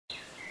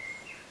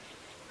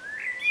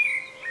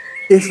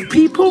If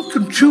people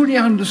can truly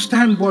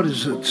understand what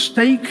is at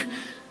stake,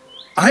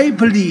 I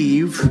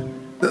believe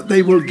that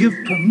they will give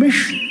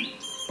permission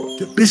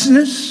to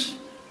business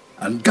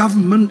and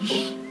governments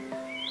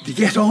to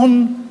get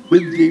on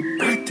with the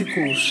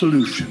practical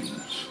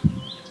solutions.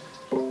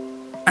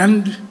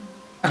 And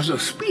as a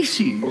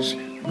species,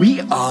 we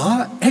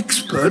are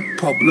expert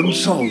problem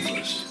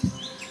solvers.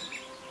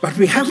 But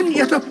we haven't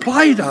yet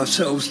applied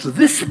ourselves to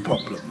this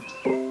problem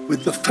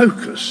with the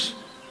focus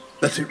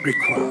that it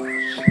requires.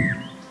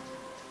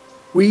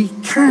 We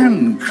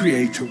can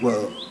create a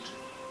world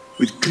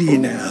with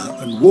clean air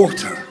and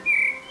water,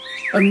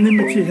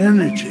 unlimited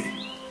energy,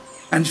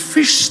 and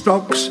fish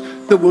stocks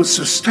that will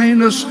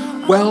sustain us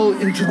well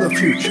into the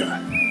future.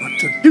 But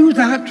to do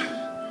that,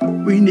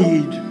 we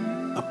need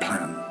a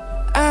plan.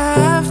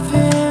 I've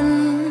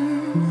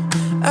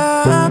been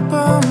up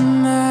all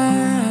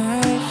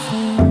night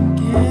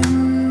thinking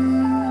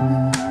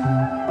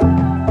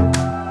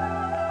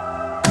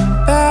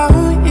about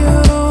you,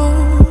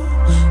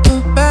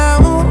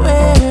 about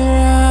where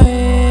I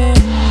am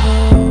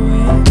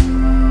going.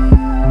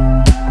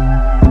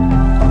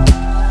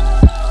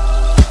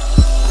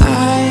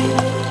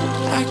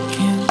 I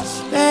can't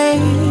stay,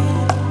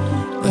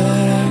 but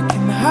I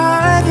can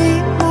hardly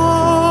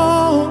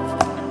move,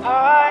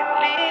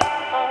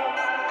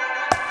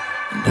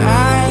 and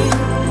I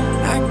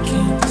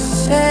can't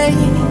say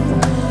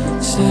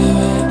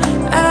where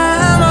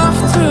I'm off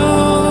to.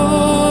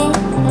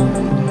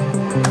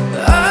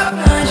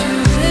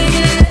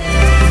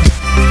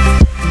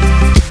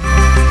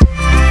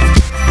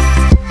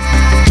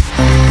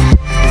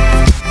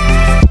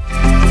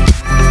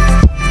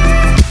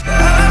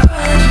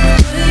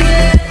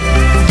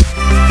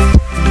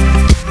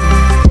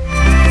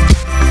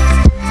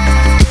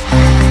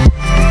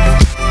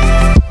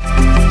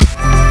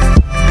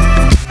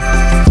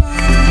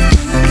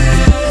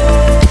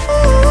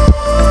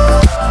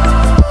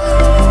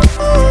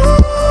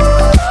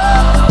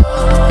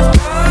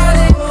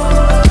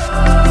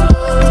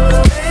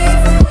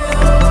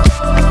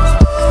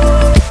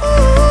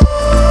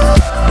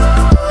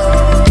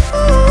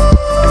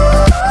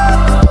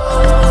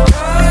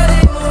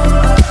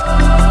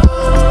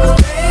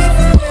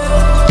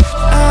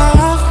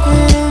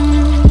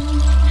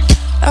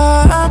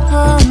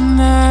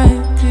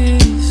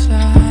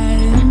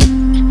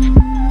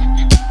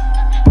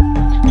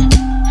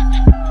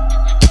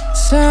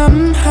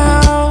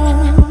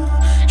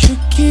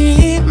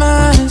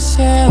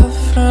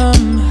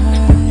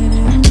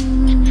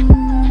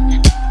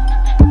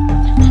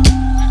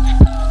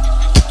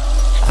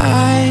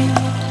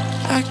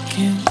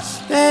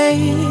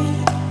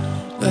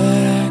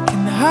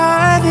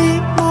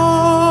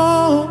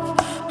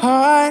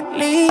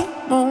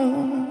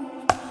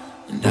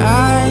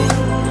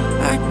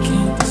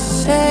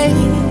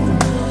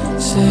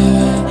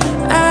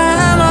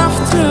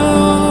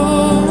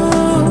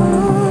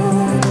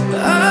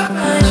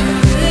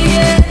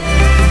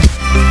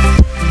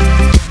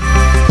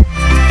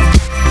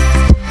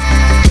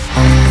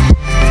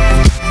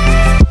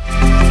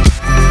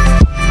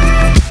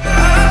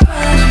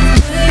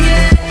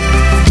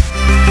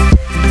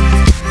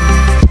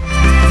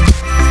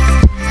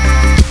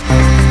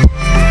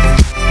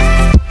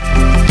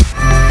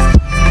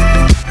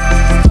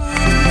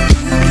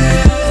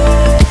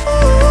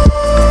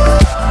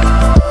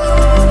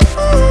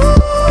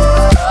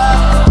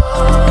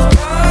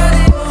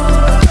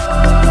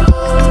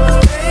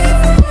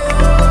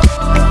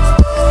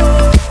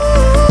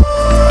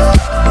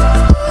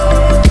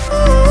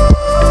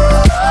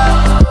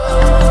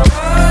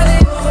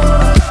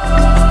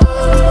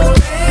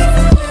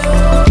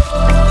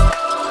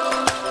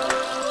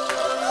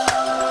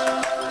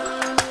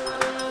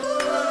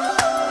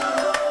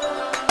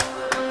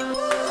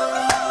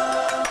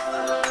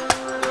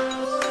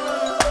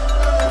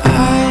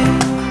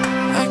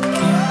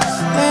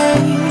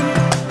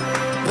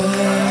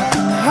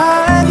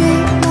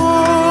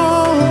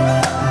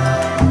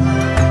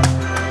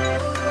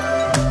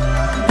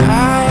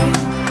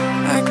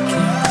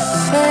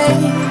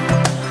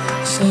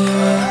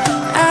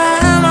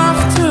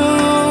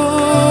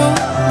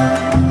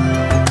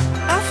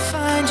 I'll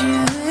find you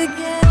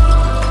again.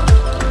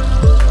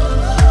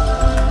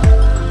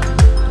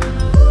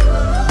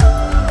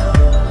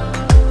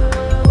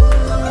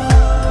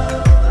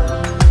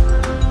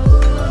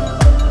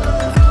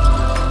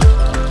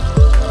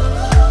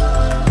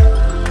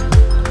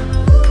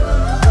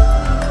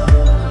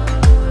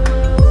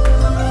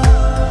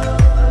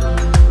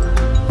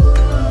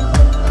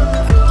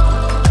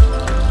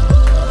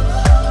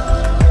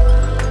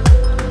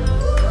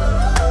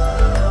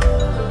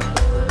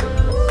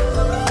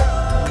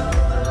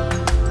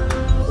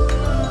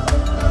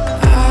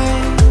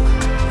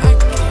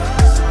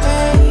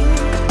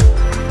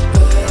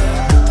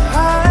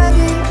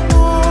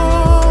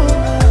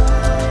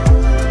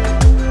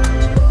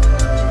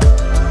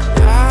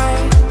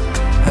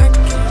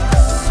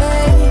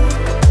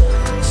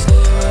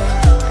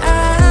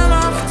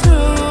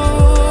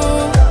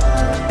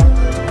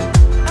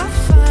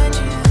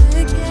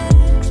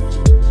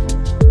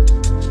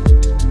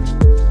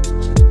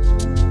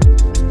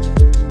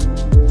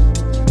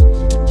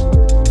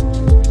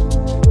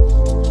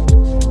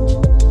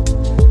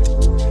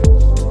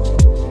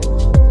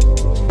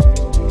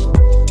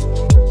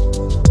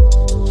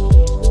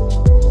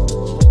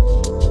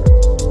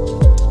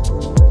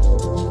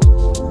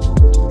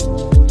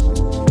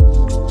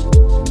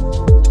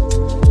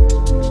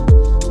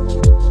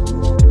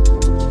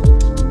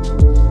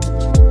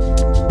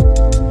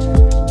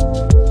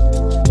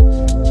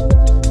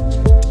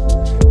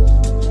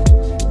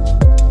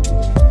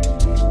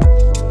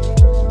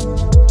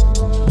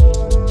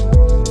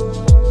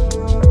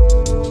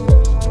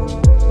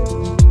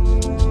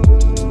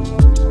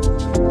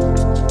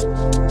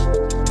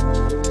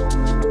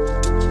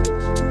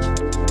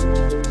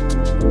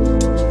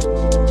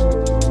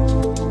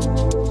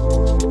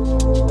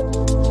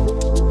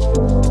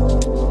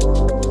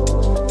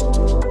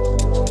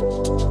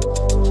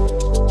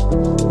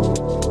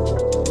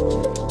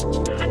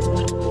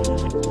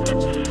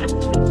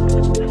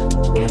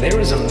 there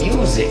is a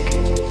music.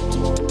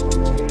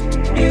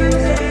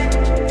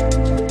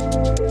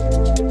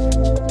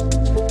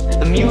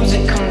 The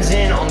music comes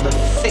in on the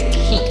thick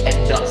heat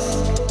at dusk.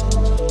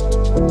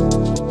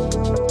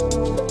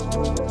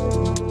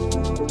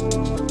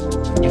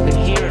 You can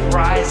hear it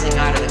rising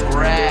out of the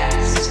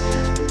grass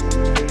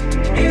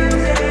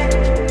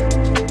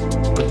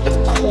with the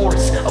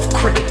chorus of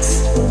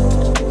crickets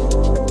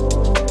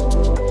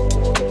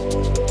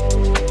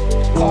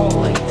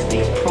calling to the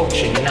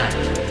approaching night.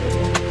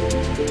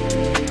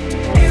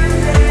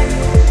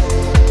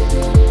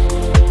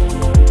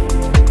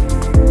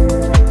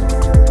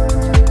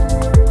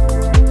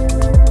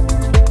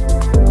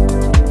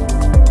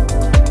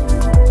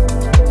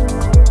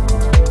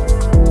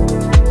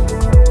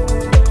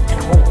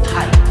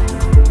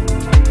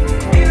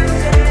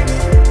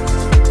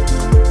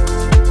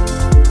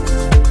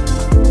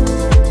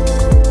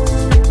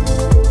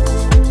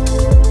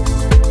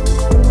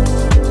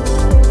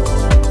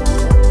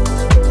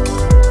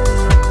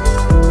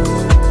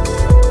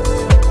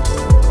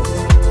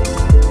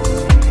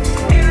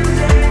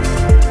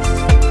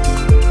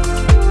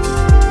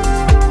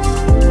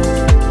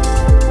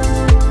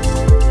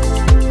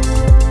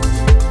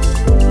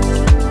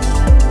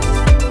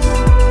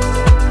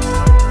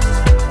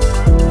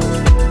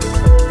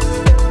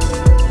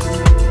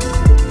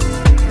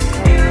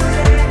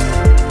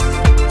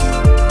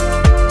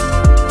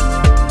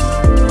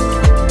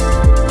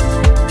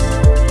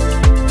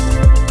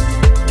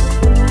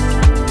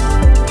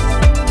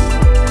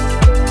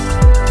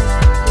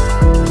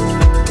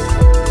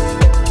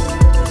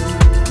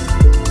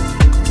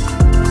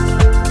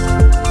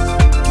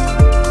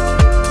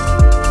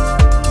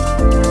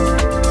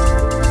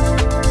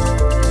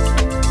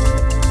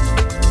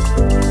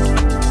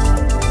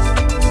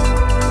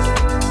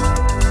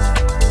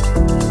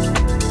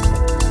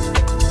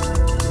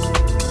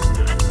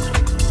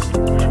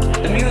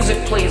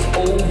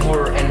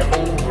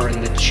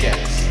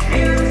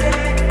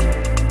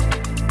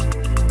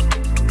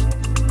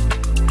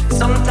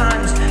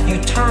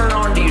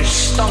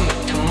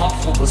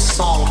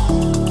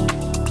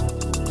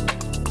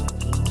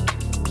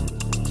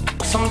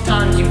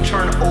 Sometimes you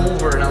turn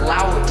over and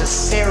allow it to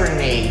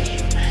serenade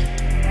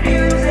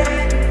you,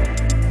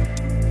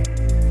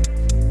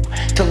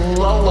 to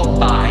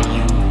lullaby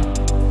you.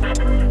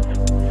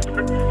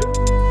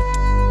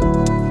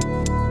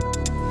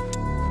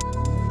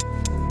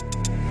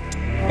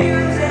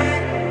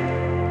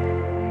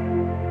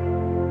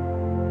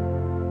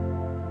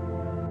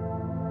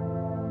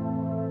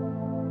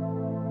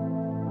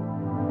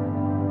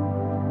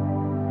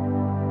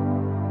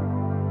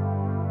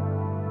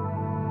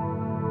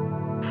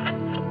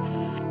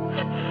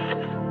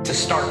 To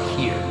start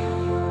here,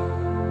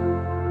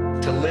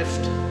 to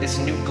lift this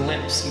new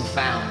glimpse you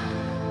found,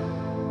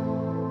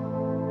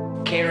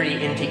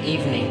 carry into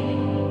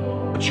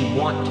evening what you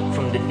want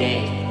from the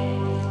day.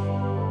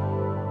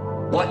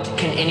 What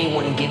can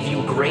anyone give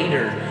you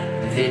greater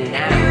than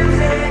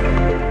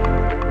now?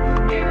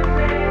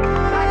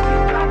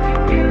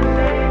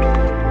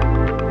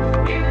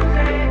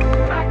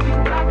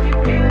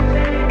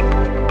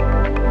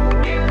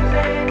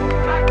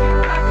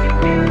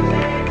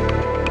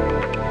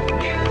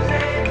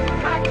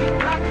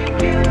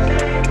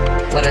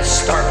 Let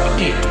us start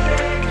here,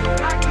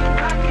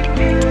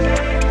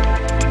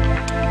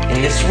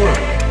 in this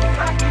room,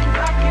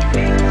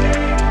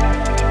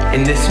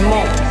 in this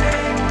moment.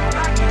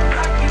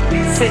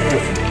 Sit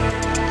with me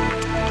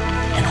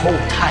and hold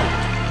tight.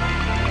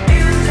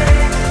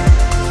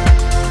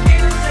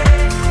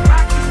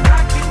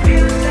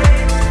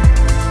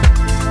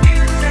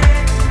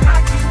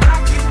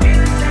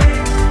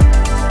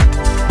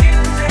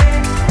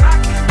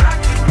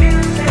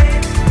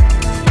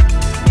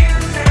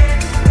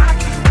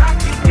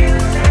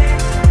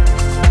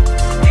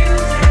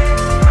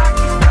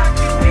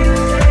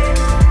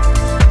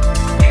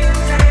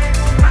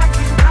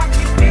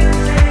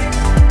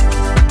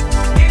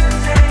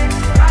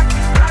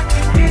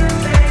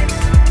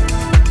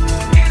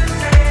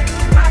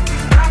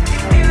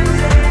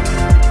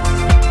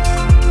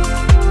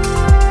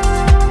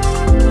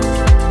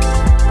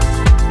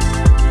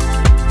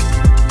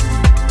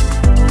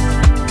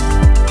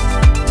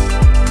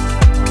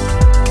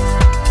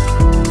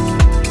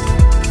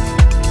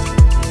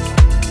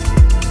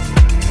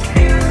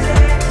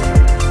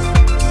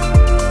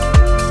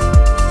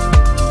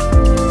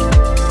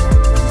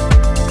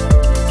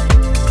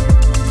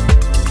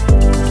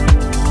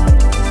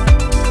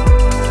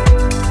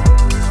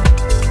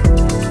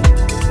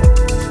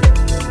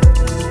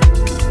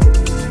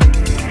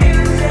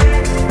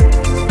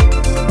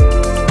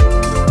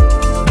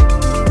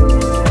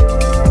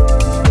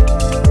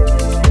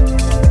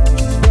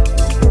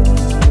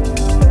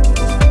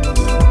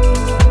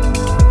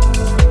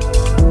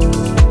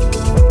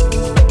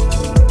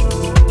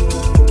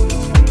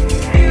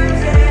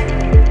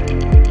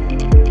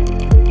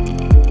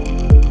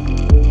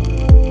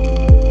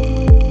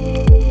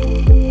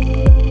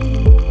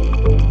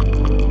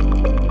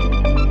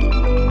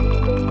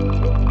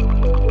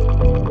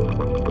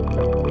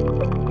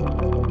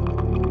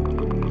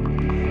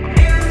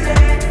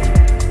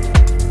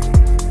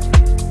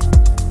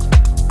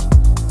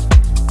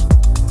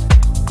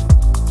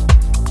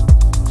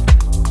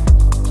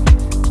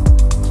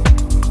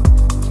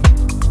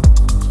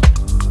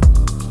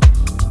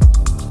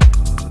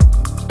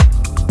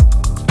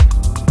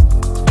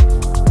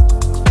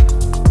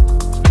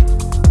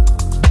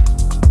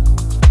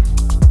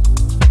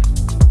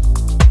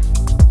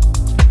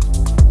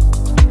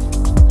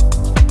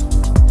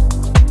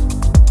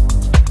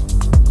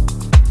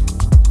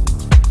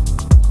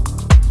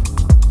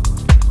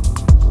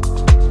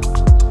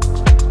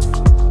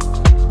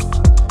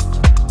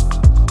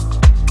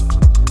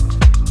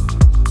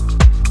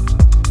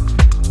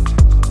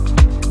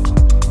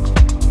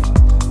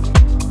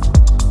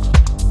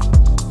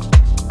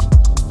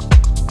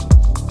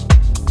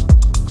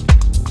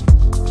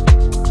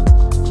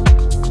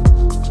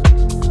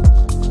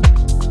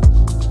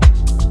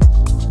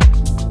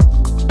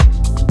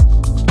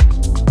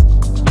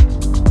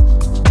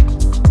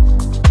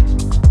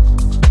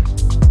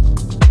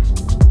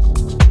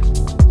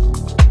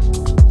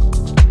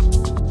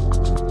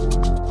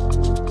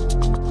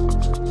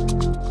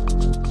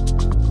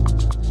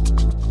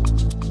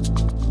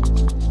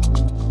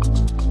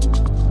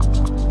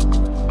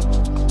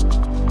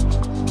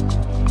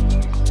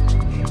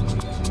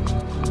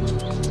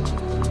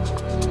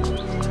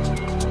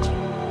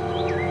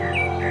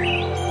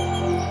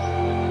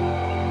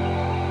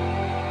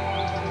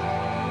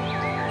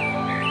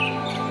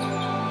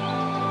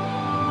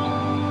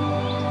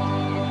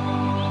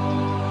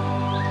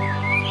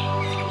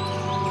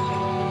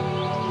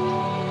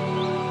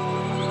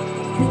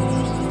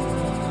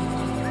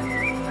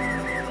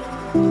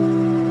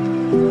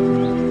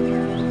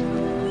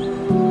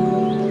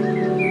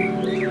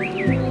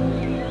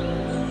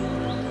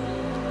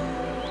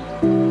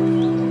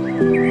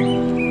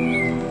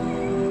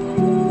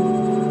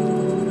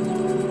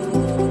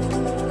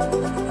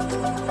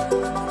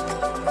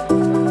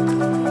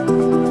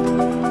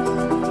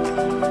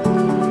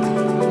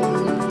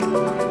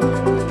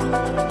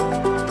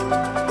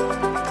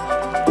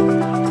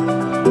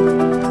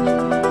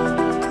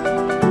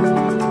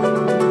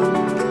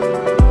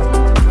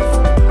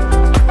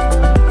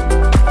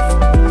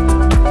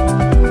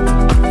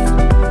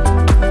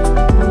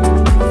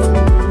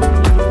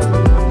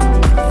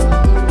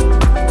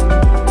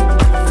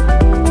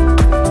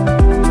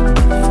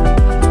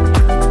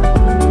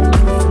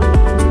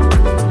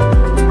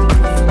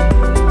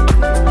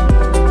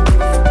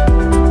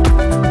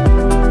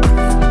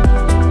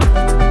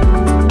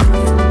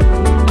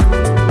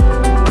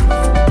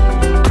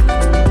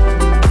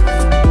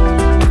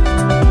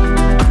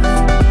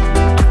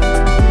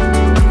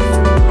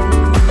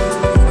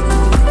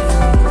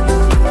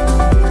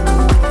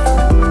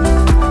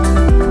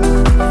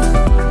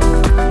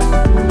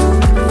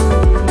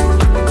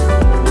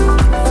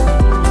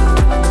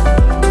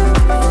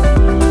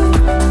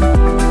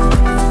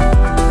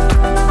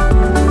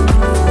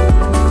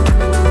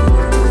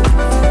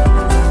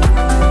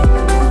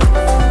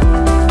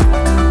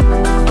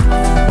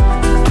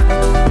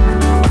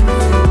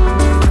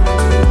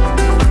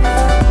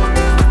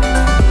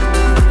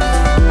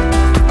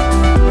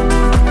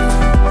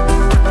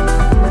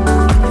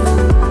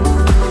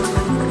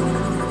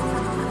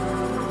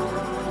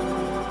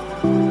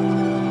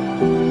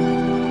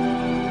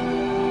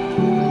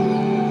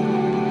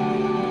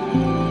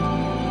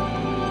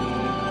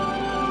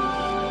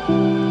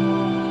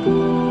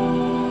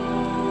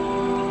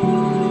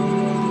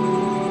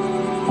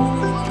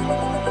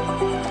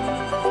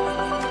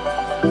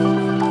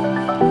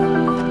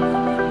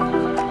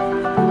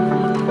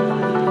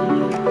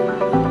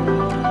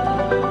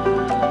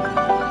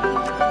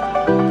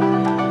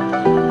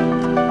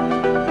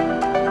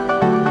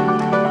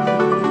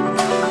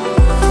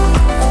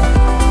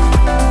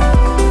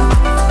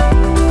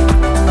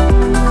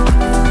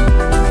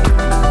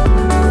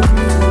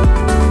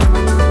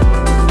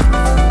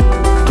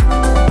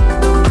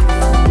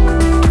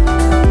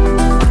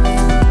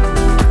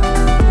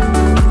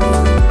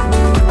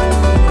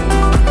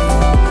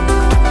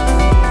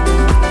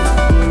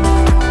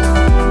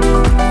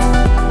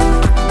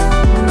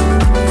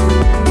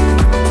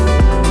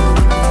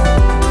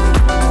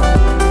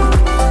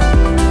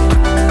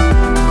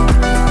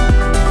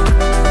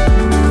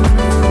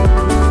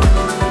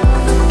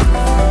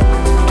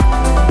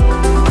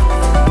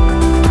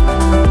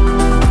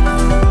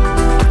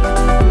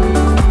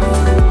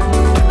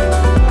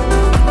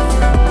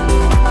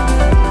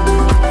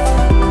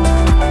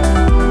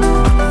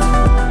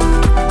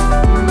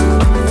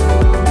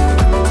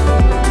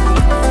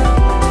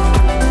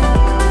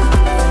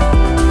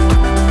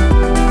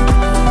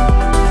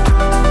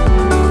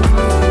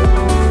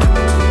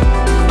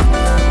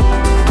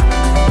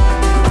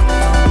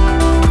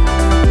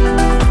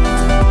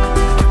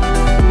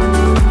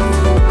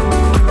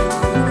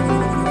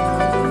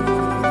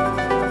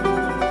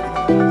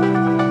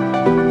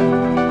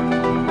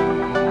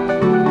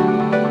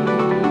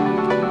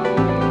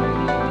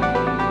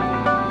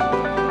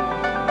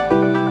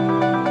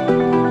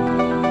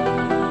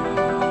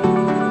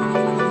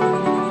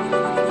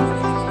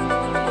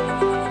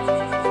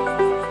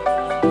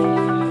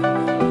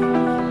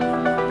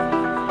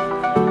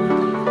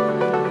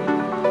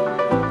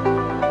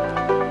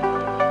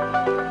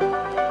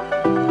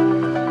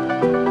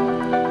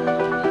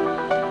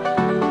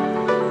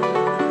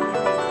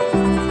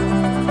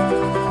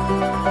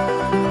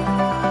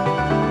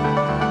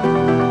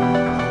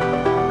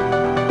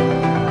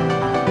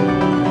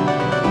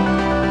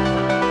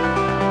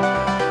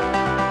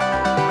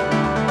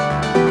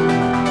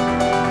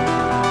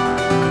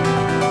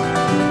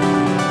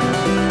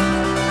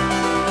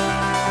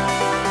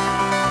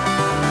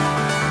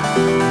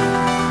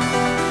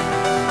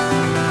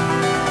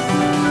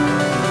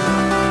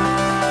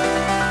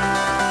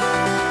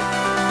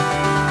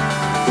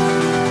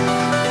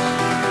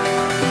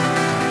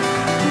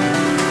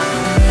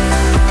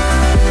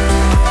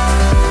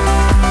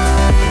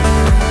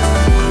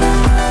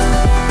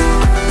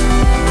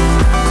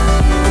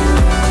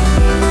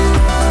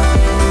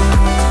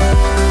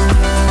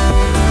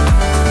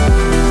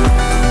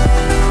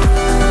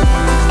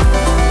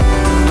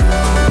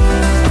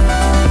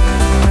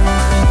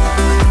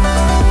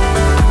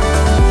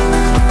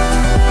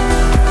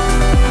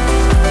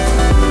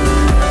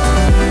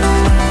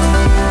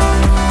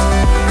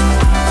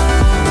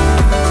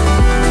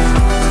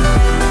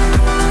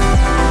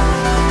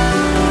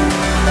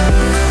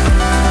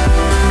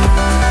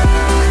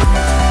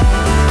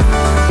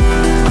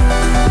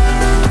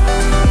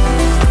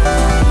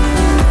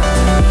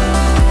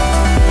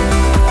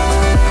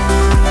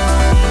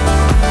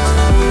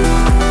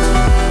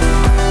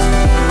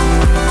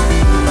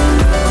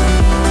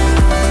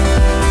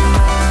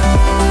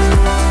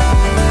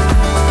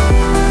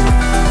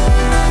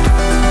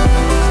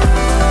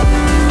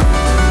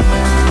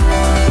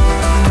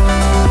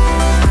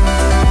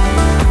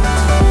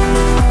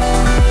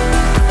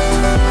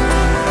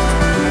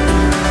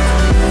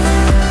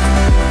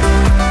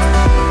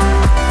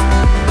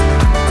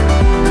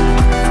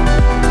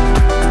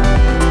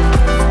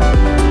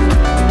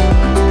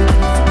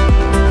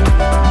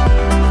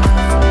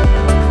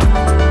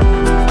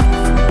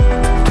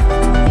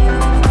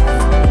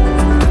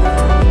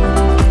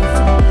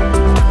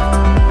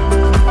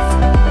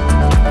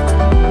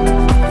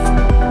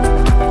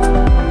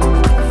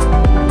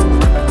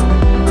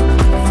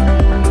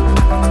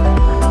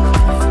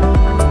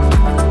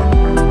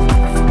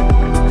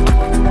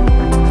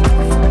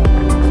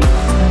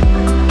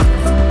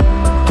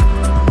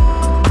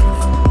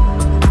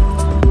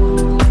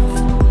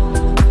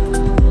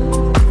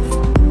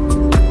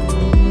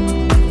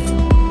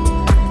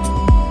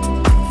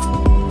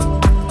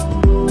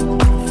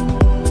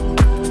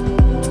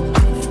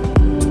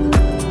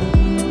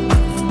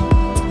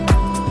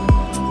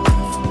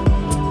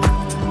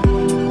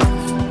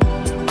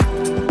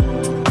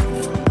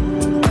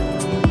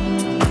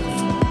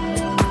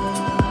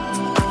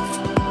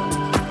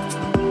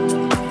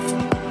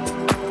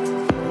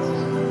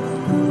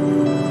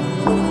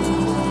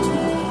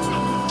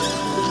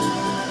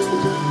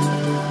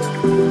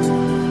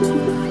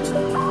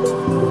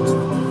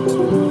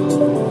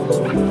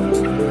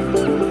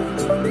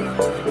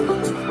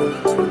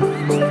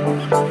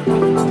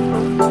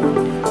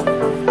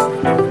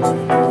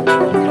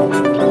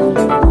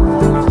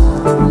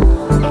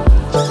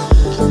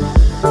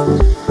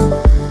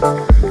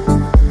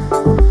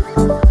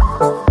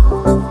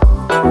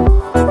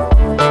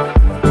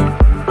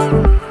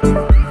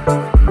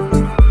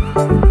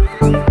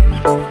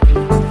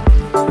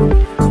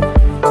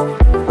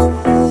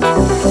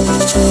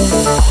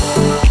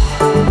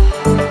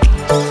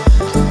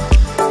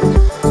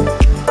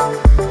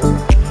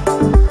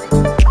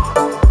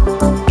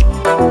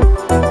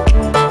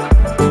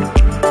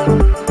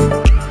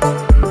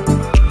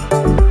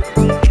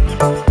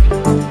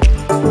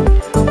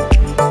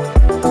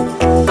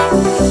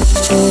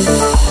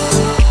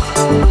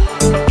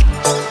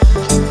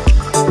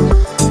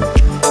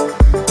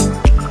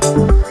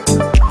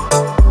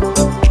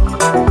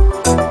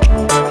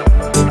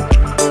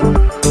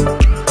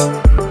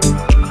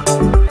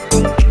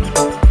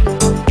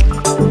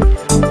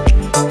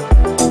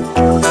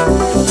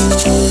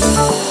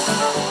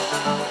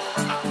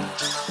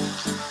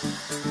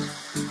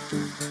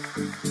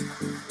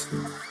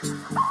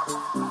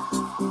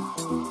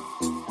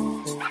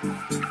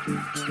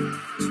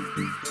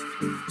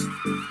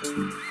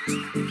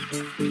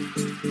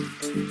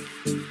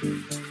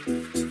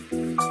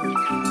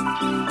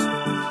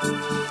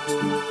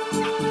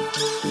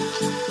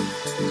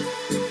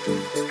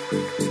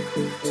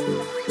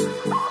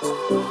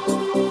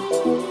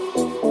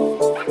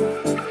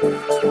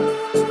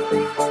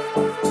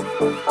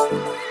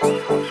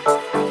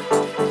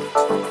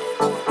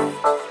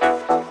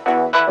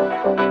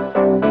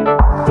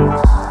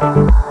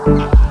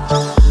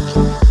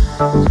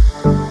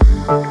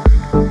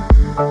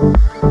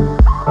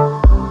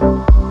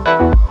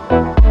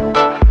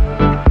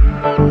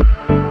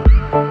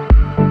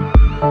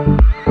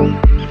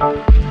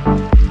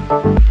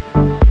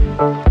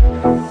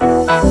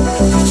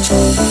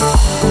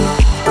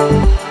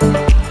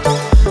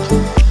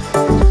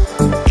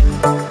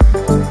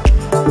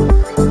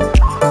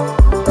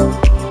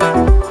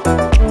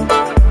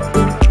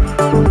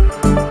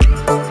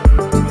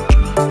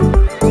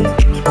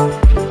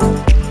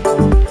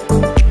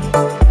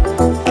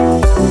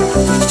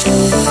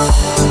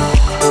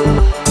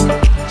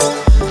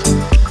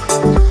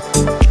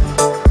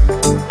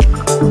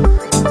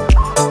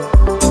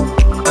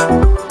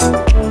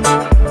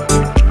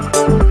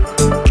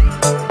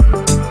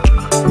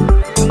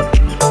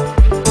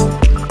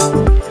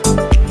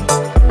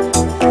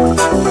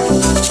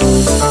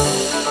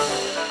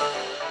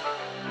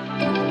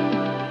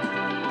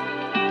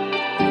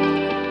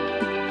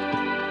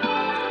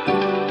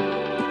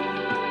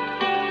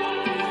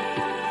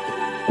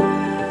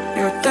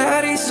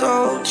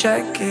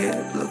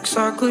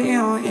 ugly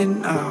on you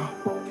now.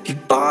 He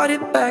bought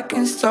it back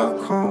in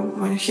Stockholm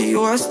when he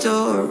was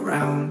still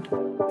around.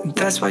 And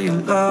that's why you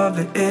love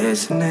it,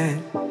 isn't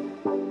it?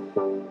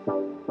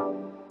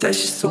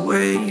 That's just the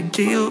way you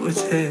deal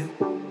with it.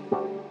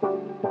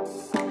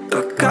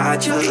 But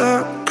God, you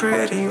look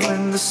pretty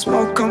when the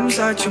smoke comes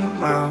out your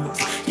mouth.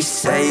 You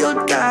say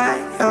you'll die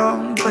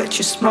young, but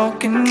you're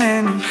smoking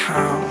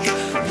anyhow.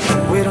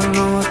 We don't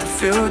know what the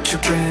future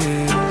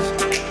brings,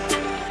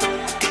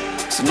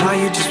 so now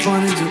you just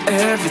wanna do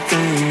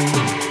everything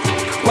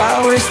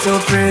while we're still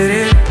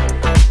pretty.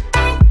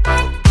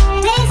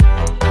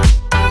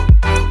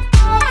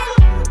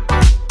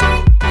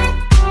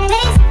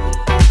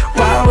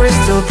 While we're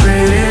still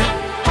pretty.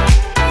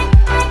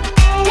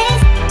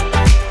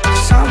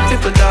 Some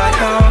people die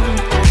young,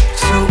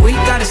 so we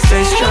gotta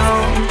stay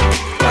strong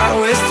while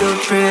we're still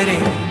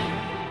pretty.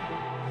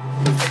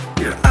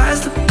 Your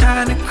eyes look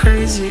kinda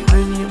crazy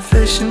when your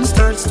vision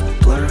starts to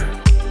blur.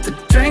 The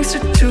drinks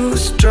are too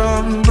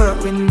strong, but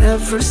we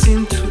never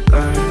seem to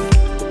learn.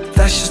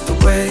 That's just the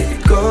way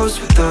it goes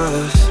with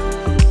us.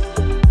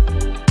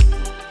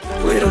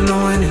 We don't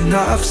know when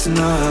enough's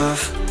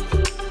enough.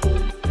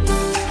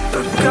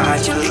 But God,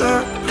 you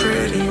look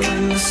pretty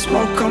when the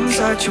smoke comes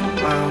out your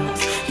mouth.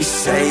 You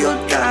say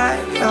you'll die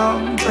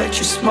young, but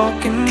you're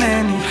smoking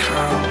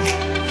anyhow.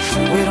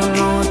 We don't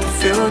know what the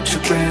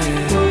future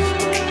brings,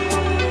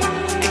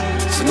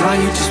 so now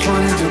you just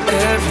wanna do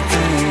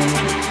everything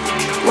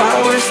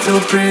while we're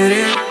still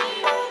pretty.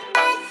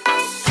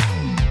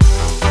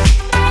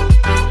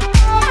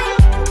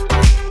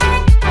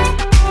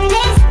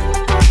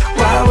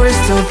 While we're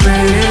still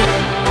pretty.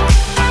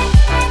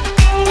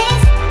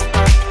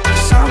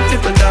 Some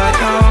people die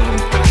young,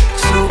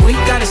 so we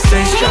gotta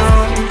stay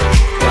strong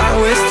while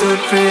we're still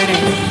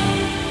pretty.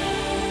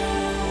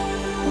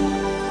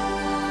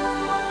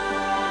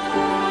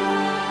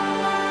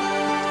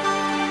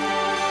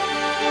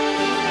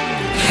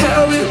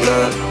 Hell, we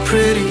look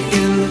pretty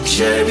in the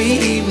cherry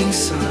evening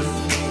sun.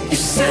 You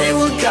say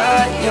we'll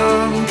die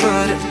young,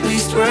 but at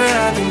least we're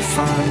having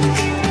fun.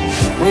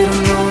 We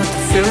don't know what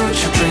the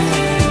future brings.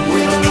 We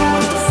don't know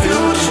what the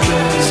future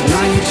brings. So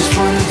now you just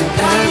wanna do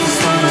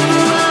everything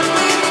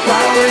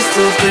while we're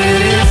still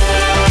pretty.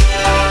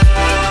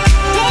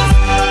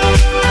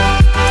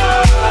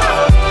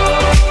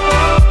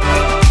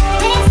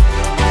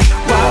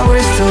 While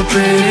we're still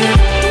pretty.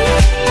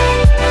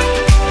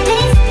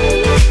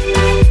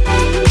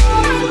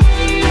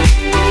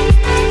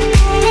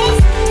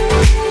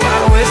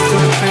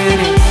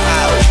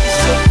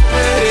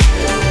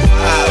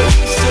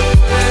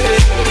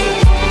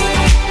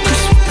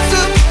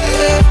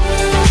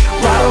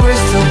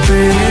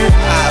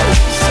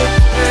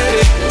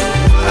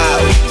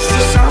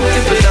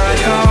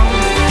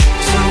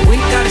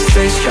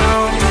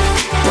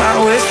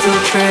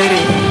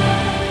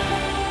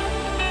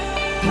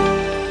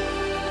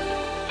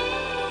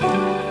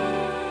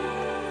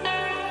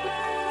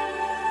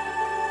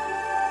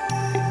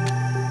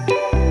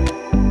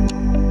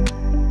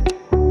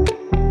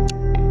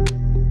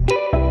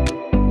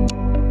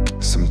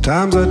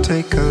 Sometimes I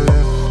take a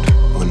left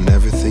when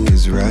everything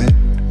is right,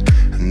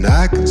 and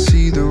I can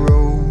see the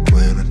road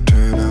when I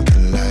turn out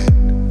the light.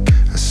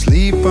 I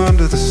sleep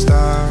under the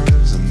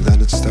stars and then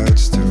it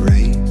starts to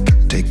rain.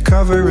 Take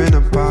cover in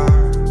a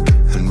bar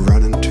and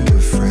run into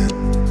a friend,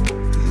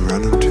 and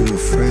run into a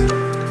friend,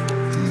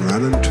 and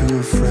run into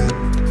a friend,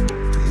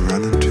 and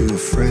run into a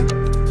friend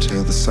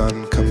till the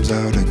sun comes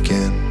out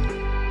again.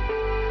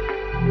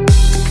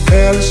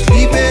 Fell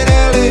asleep in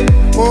LA,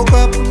 woke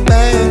up in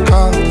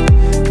Bangkok.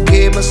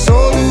 Gave my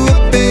soul to a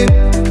babe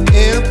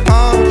in a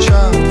pawn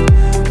shop.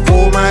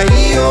 Oh my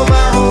E, oh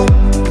my home,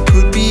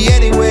 could be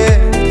anywhere.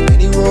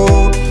 Any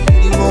road,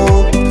 any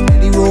road,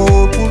 any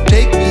road will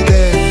take me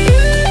there.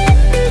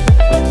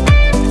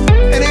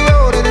 Any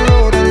road, any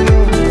road, any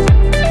road.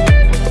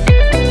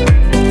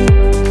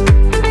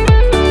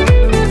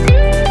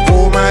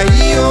 Oh my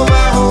E, oh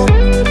my home.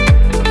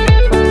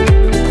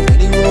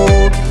 Any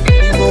road,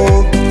 any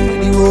road,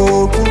 any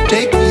road will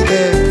take me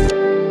there.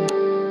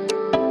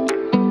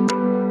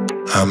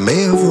 I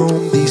may have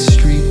roamed these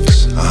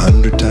streets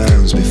 100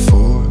 times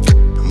before,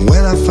 and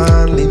when I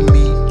finally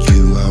meet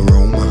you, I'll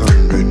roam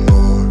 100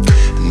 more.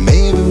 And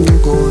maybe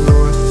we'll go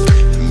north,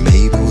 and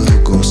maybe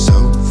we'll go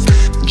south,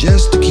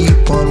 just to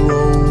keep on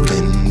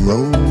rolling,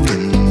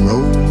 rolling,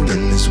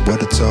 rolling is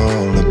what it's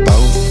all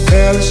about.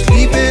 Fell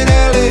asleep in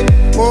LA,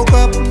 woke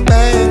up in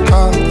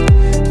Bangkok.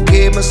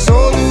 Gave my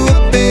soul to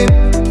a babe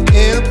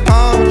in a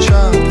pawn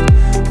shop.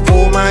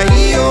 Oh my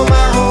E, oh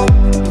my home,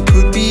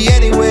 could be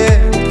anywhere.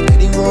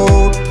 Any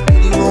road,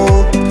 any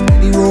road,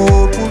 any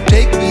road will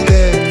take me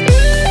there.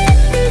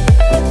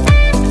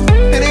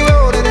 Any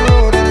road, any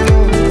road, any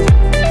road.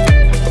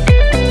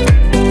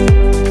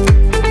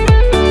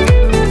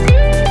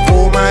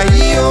 Oh my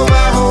E, oh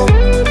my home.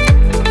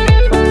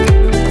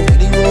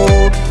 Any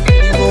road,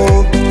 any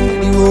road,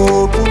 any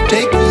road will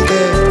take me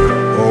there.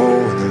 Oh,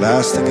 the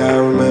last thing I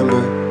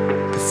remember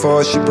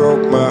before she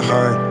broke my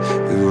heart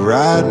We were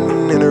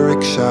riding in a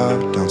rickshaw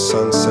down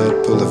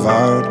Sunset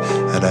Boulevard,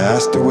 and I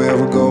asked her where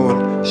we're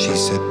going. She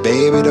said,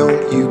 baby,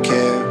 don't you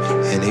care?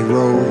 Any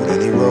road,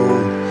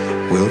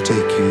 we'll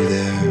take you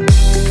there.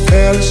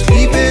 Fell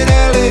asleep in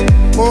LA,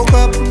 woke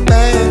up in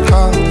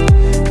Bangkok,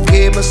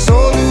 gave my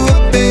soul to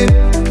a babe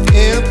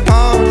in a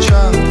pawn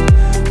shop.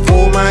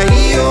 Oh my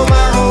he, oh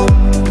my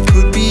home,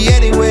 could be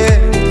anywhere.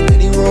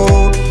 Any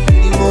road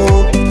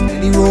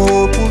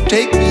will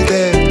take me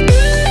there.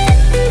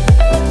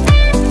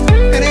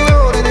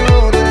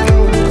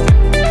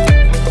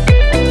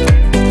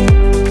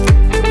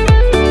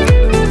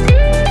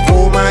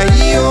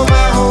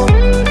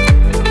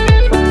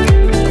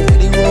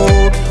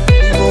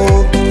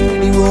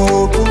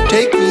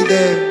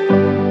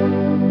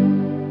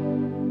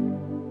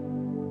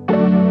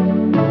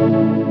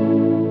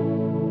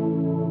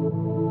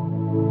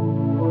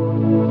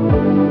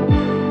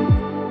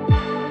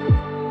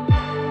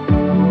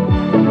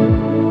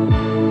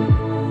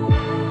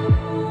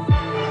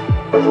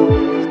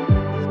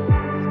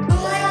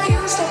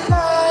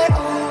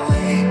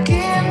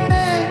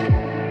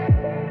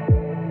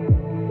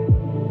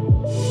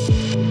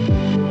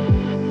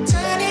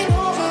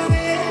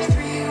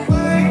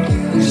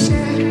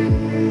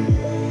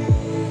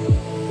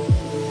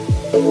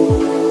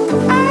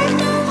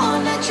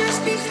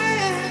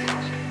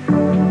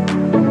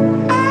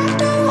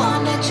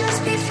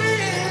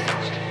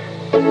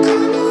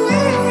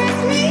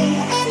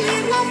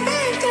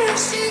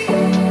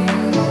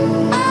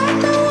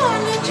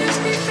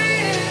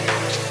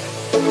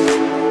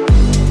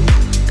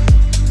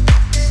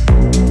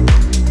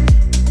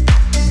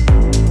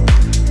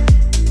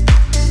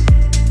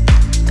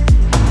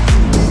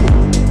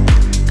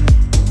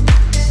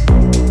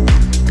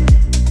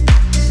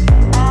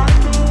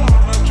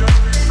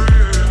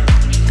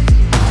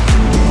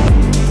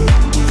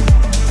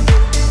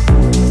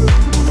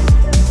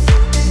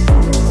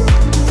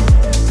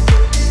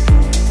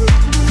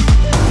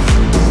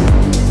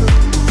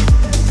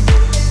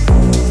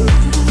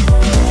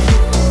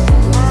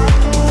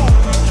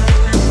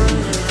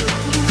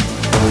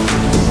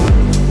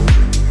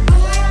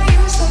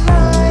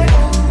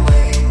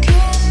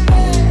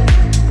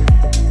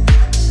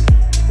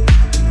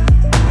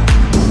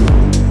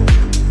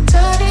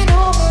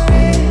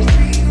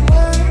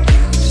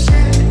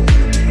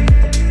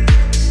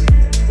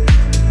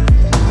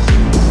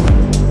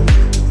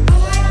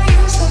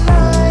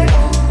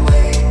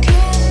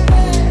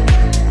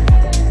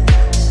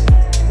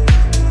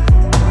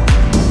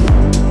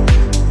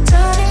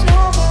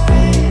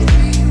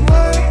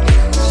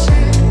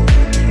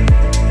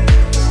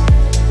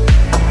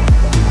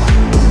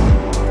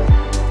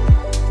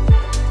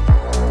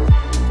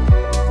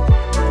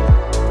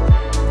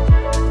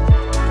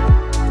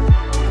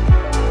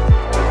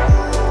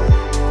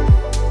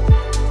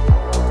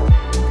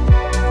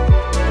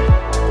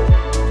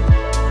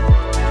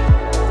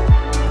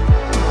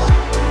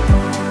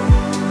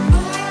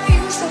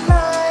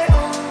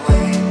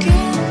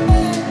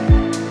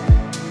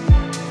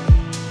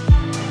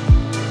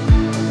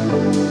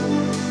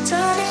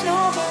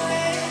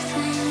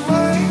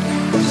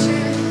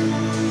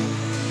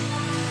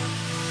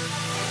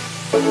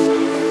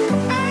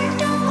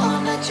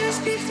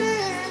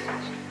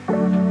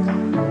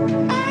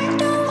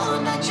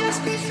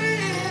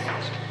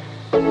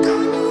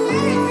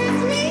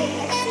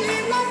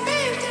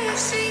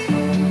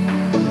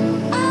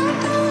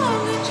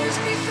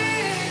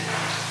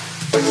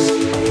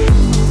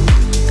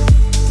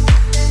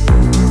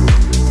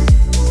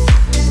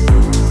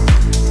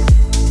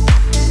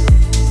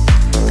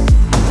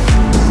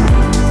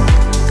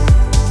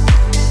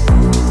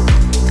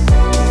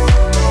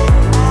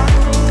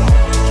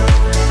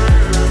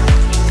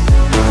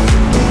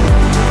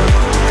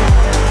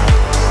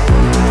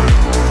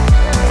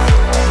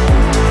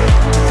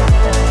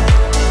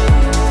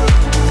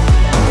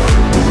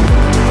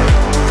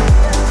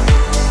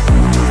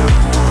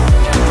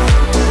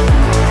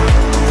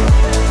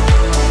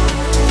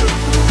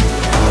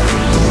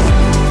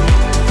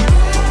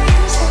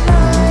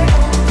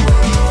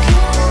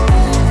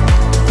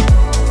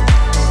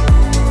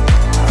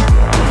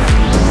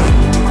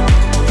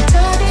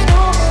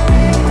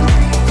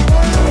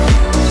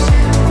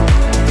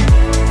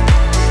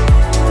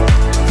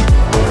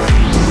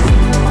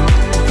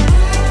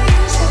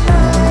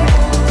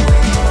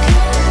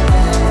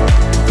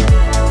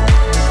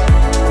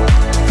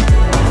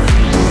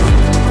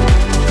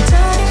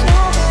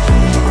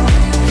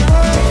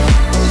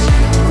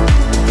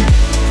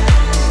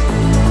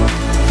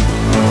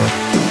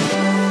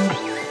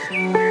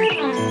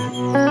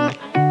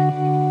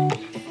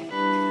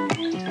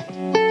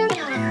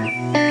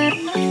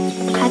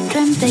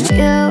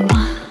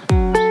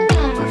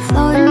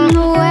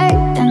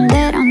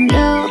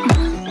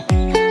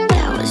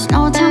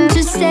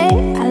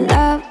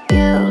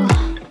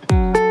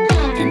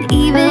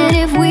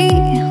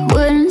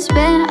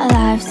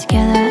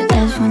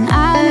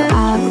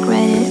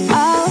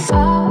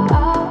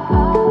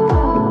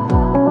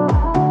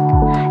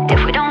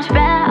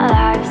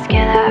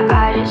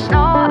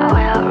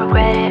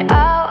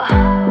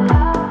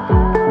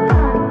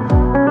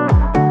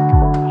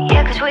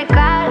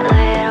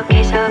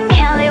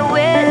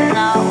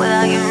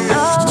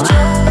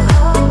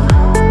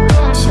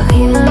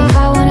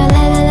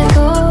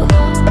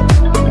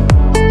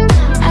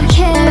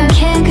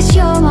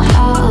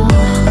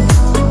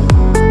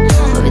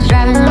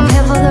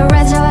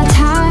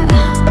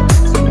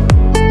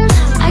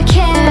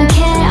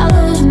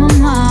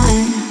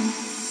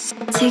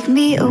 take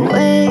me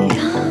away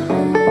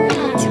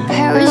to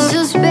Paris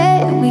or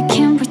Spain. We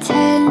can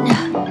pretend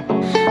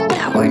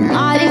that we're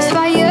not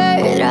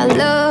expired. I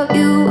love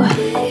you,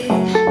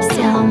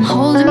 still I'm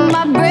holding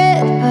my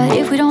breath. But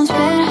if we don't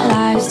spend our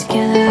lives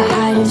together,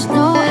 I just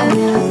know I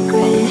will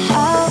regret it.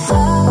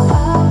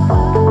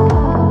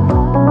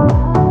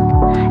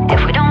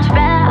 If we don't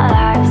spend our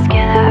lives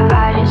together,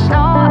 I just know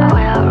I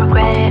will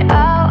regret it.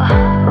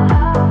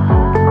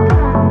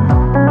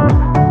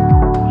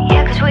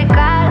 Yeah, 'cause we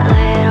got a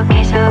little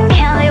case of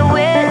can't live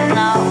with,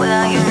 not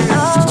without you,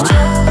 know.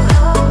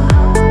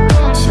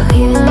 So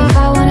even if I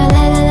wanna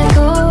let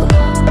go,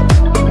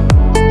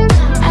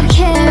 I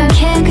can't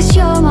 'cause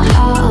you're my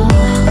all.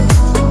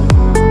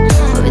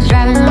 We'll be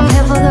driving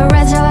uphill for the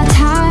rest of our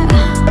time.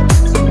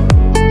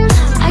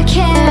 I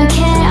can't,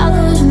 I'll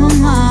lose my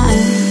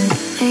mind.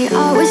 They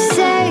always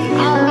say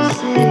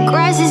the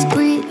grass is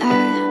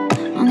greener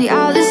on the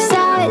other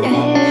side,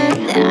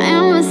 that I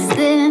am a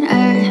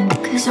sinner.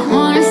 'Cause I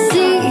wanna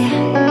see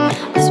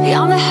what's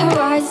beyond the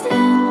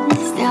horizon.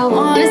 Still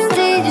wanna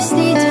see, just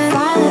need to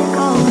find the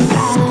golden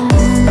path.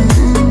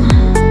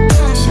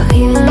 So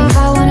even if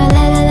I wanna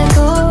let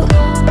go,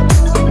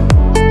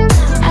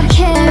 I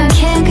can't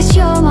 'cause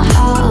you're my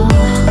all.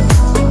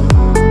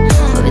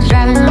 We'll be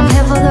driving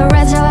uphill for the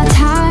rest of our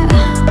time.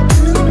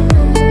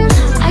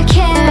 I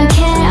can't,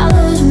 I'll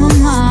lose my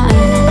mind.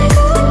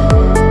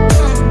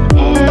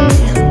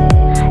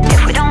 If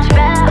we don't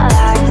spend our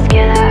lives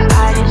together,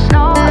 I just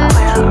know I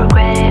will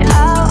regret it.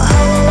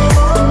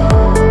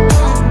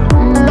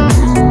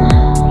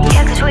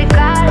 Yeah, 'cause we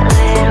got a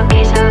little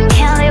case of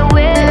can't live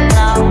with,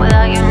 not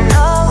without you,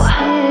 know.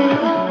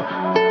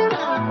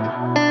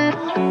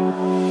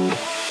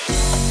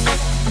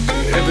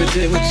 Every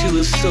day with you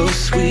is so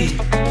sweet.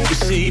 You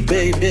see,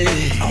 baby,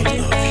 I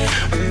love you.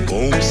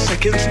 Only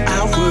seconds,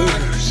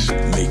 hours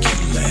make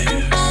you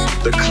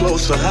last. The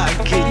closer I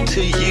get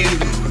to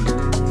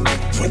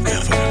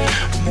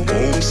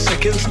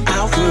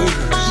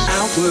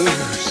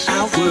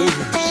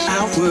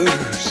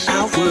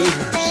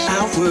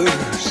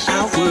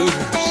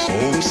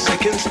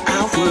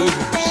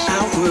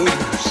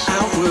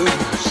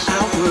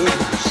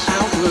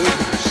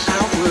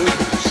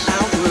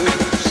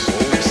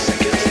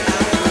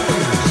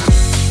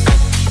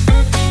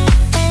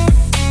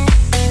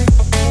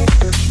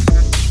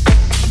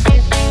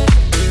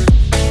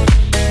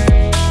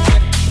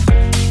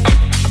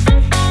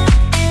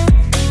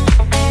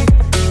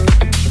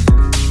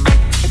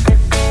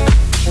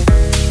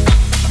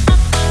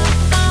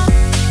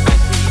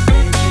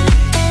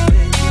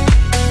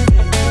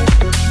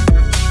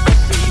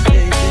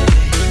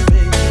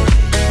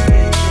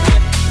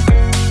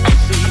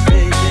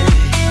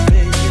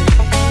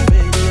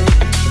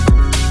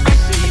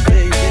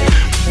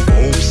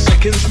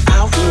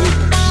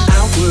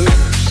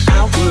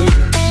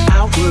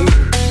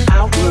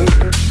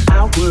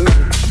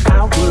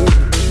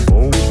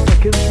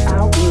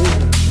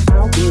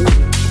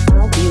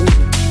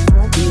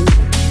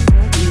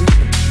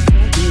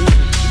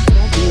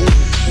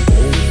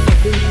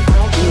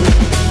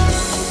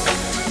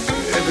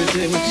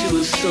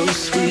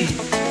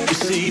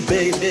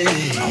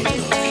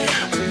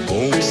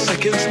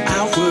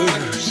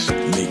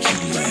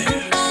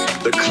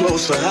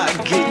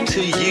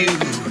you,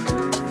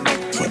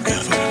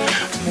 forever.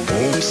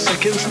 Only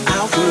seconds,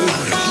 hours,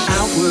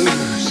 hours,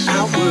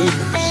 hours,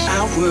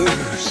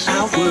 hours,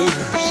 hours,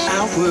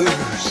 hours,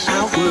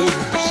 hours.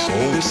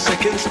 Only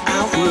seconds,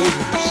 hours,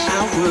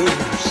 hours,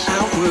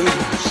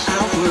 hours,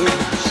 hours,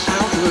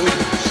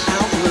 hours,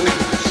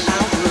 hours,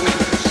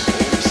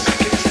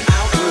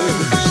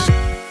 hours.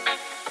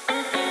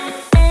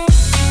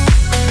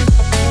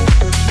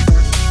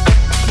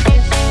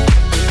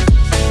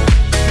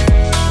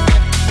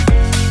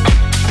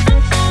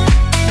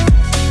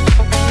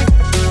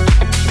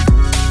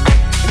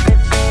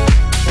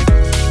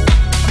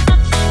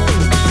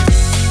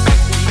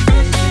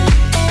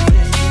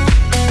 Only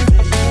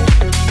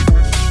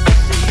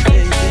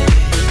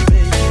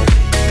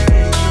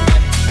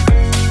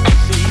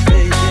seconds,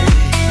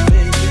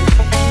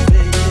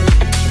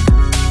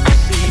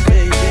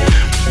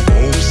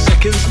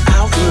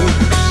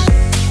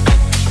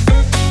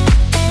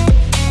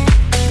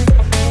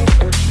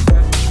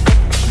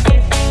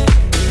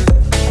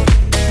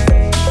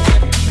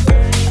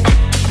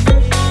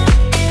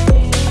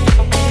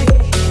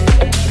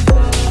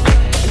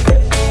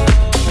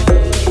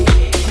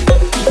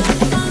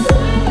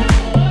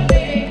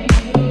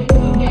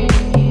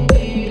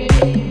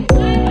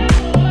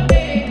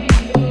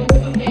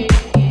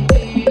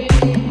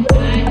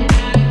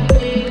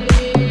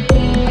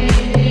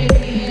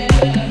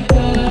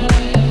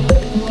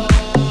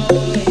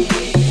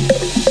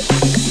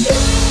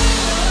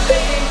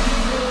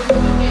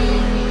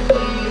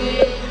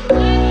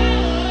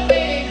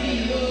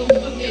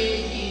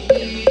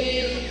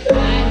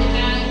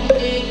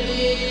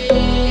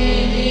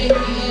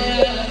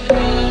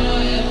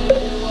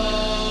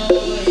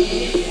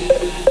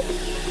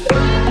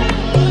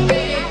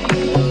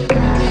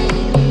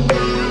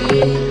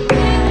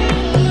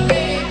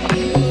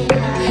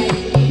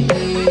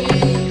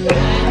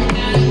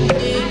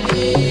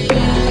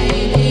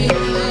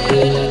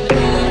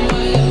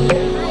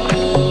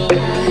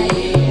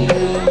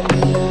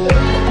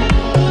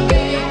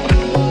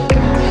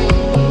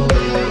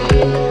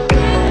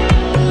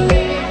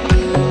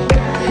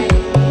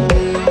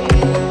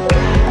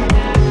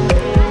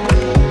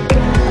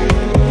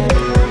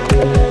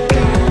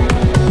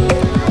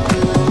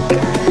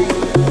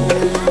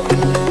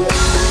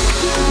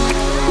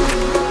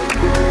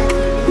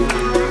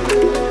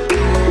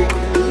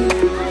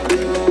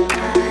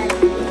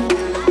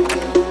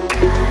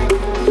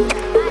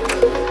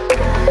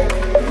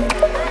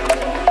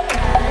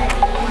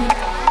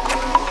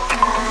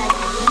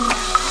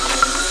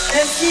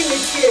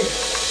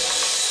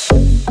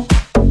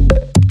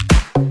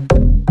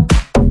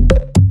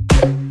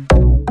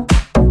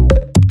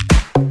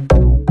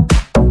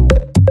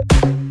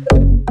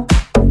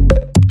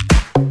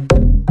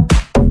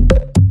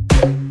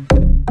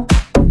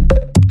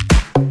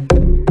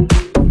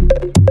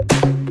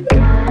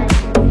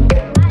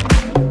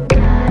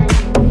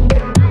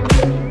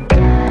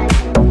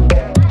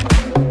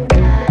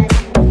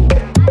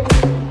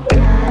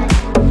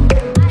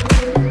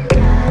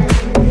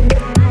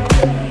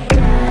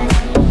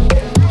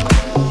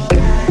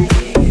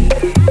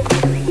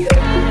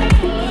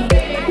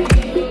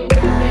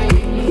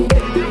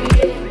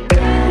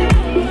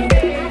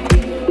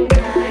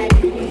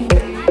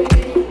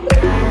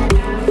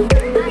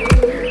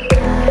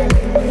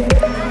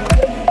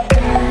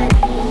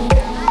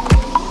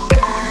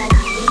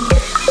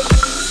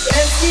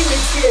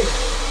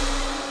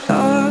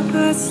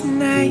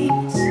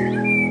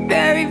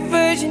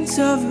 chance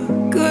of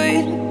a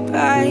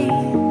goodbye,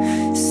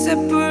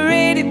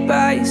 separated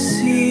by a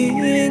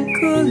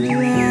single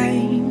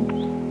line.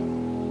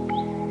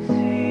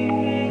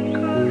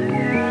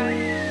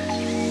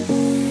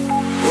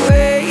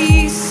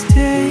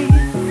 Wasted,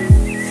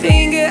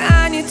 finger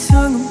on your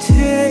tongue, I'm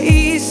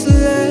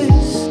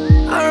tasteless.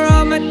 Are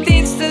all my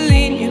things still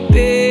in your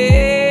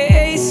basement?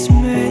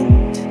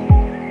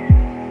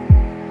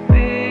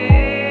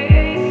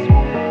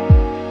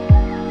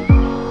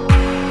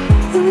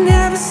 You'll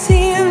never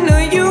see him, no,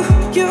 you'll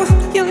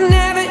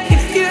never.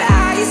 If your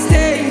eyes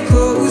stay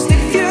closed,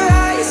 if your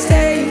eyes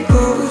stay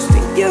closed,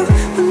 you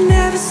will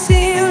never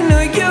see him, no,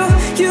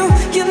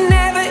 you'll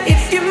never.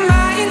 If your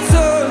mind's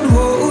on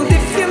hold,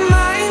 if your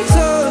mind's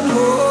on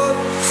hold.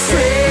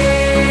 Stranger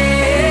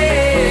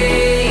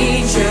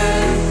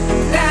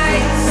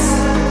lights,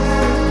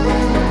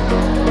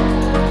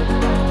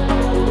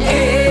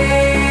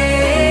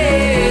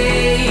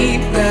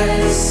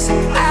 aimless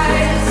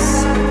eyes,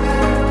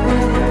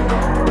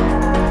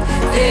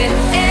 that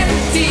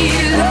empty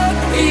look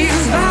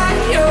feels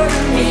higher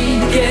than me.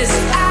 Guess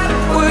I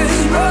was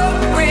wrong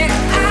when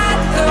I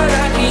thought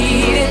I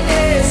needed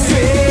a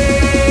stranger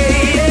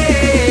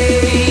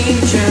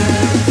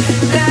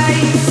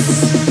lights.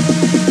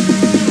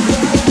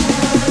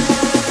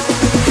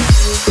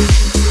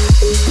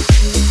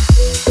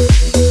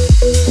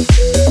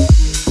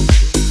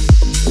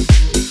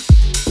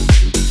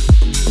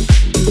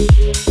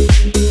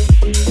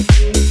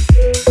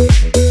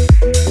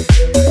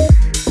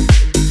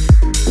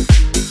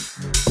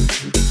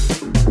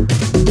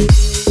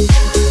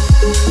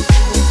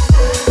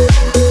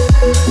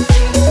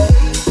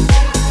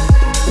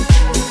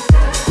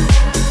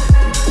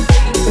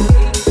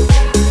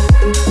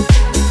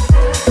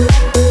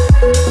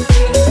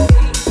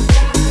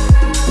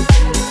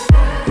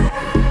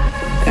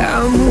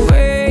 I'm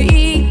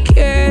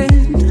waking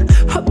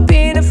up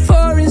in a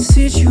foreign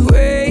situation,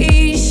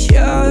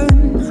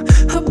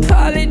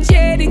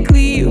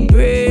 apologetically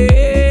embracing.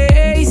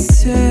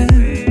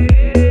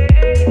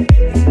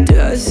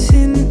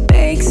 Doesn't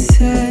make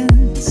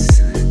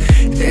sense.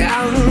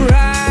 I'm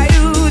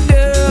riled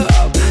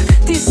up.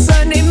 These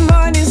Sunday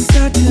mornings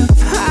start to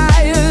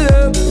pile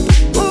up.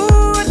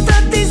 Ooh, I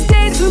thought these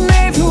days were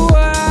made for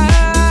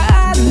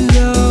wild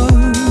love.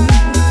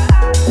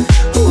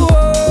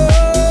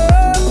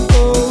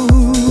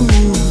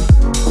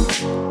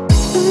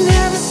 You'll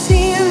never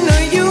see him, no,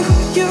 you'll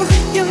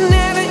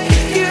never.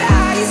 If your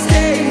eyes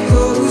stay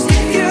closed,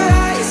 if your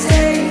eyes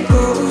stay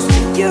closed,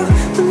 you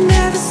will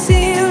never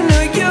see him, no,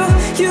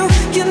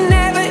 you'll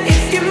never.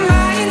 If your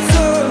mind's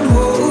on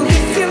hold,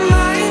 if your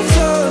mind's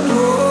on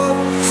hold.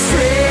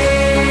 Stranger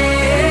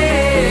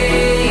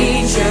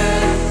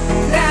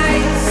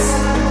lights,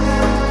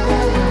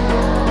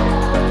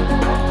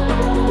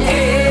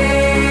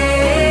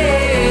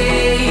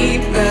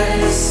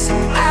 aimless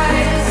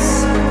eyes,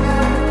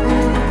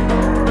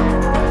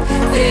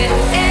 that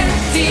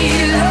empty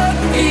look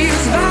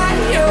feels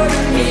higher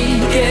than me.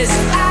 Guess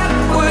I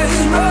was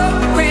wrong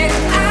when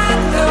I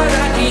thought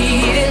I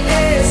needed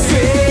a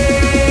stranger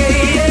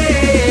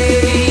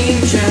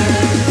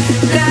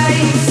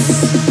lights.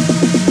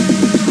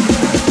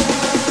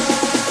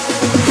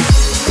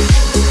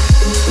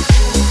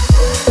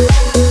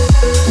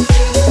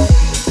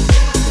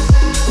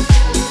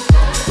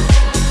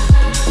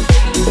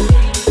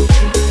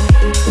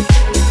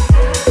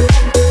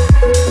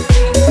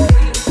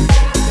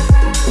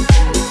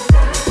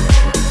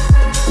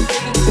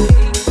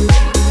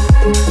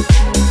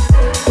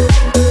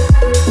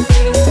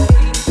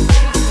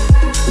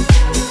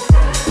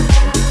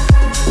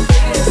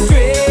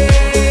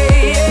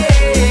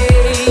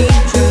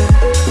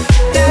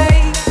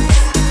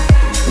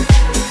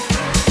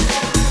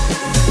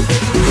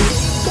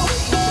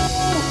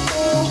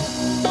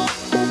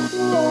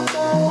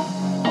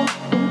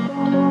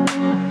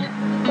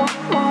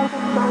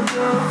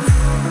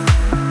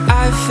 I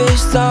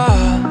faced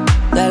all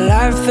that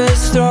life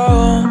has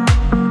thrown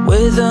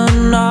with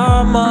an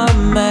armor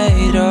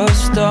made of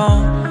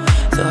stone.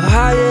 The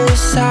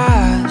highest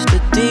highs, the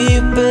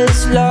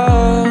deepest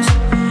lows,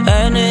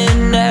 and it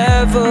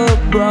never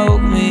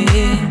broke me.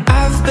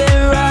 I've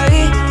been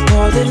right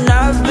more than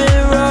I've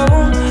been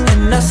wrong,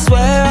 and I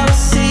swear I've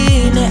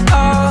seen it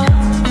all.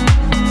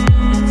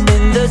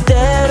 In the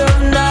dead of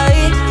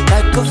night,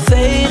 like a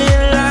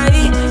fading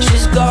light,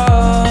 she's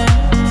gone.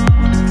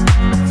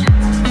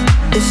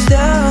 Is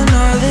there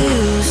another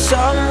you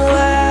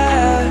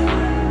somewhere?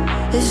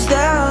 Is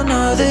there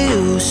another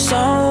you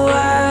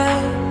somewhere?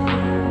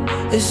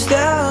 Is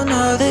there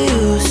another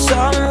you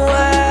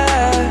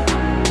somewhere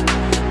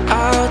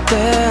out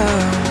there?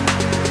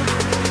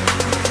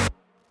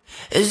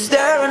 Is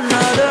there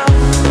another?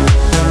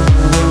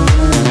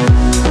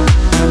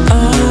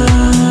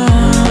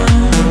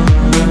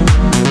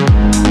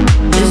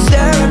 Is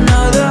there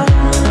another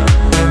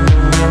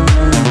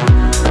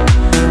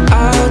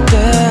out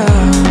there?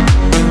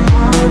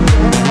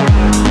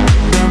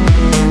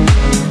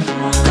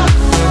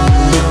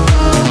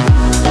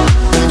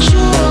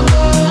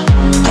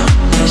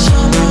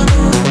 Someone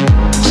who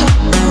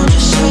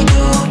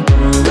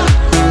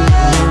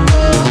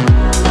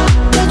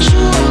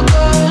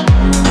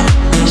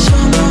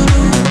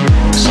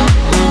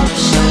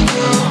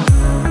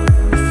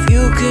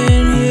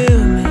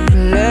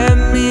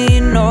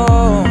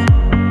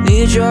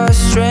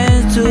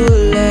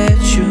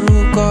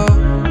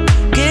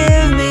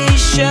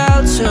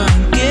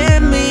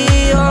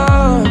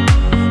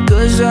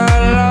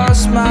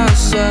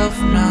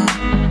myself now.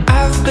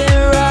 I've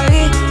been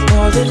right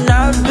more than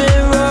I've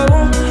been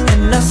wrong,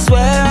 and I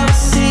swear I've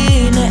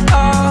seen it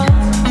all.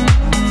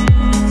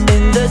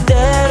 In the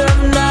dead of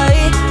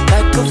night,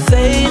 like a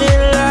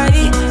fading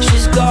light,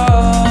 she's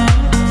gone.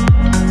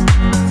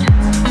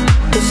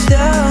 Is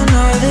there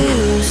another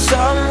you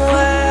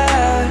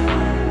somewhere?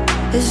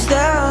 Is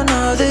there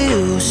another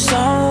you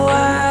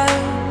somewhere?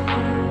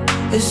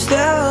 Is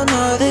there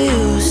another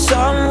you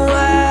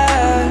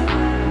somewhere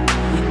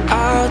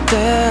out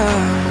there?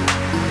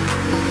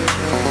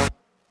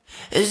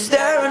 Is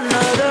there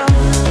another?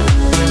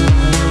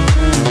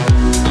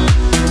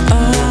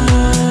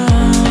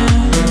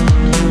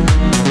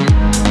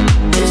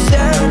 Is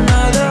there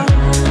another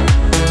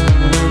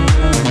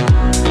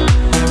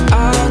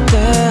out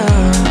there?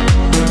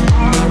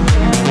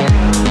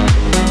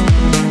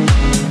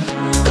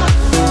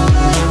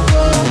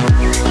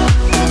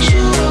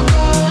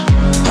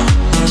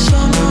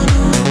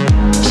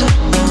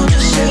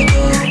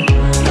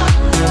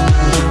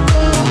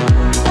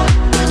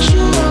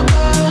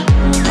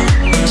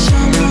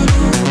 Someone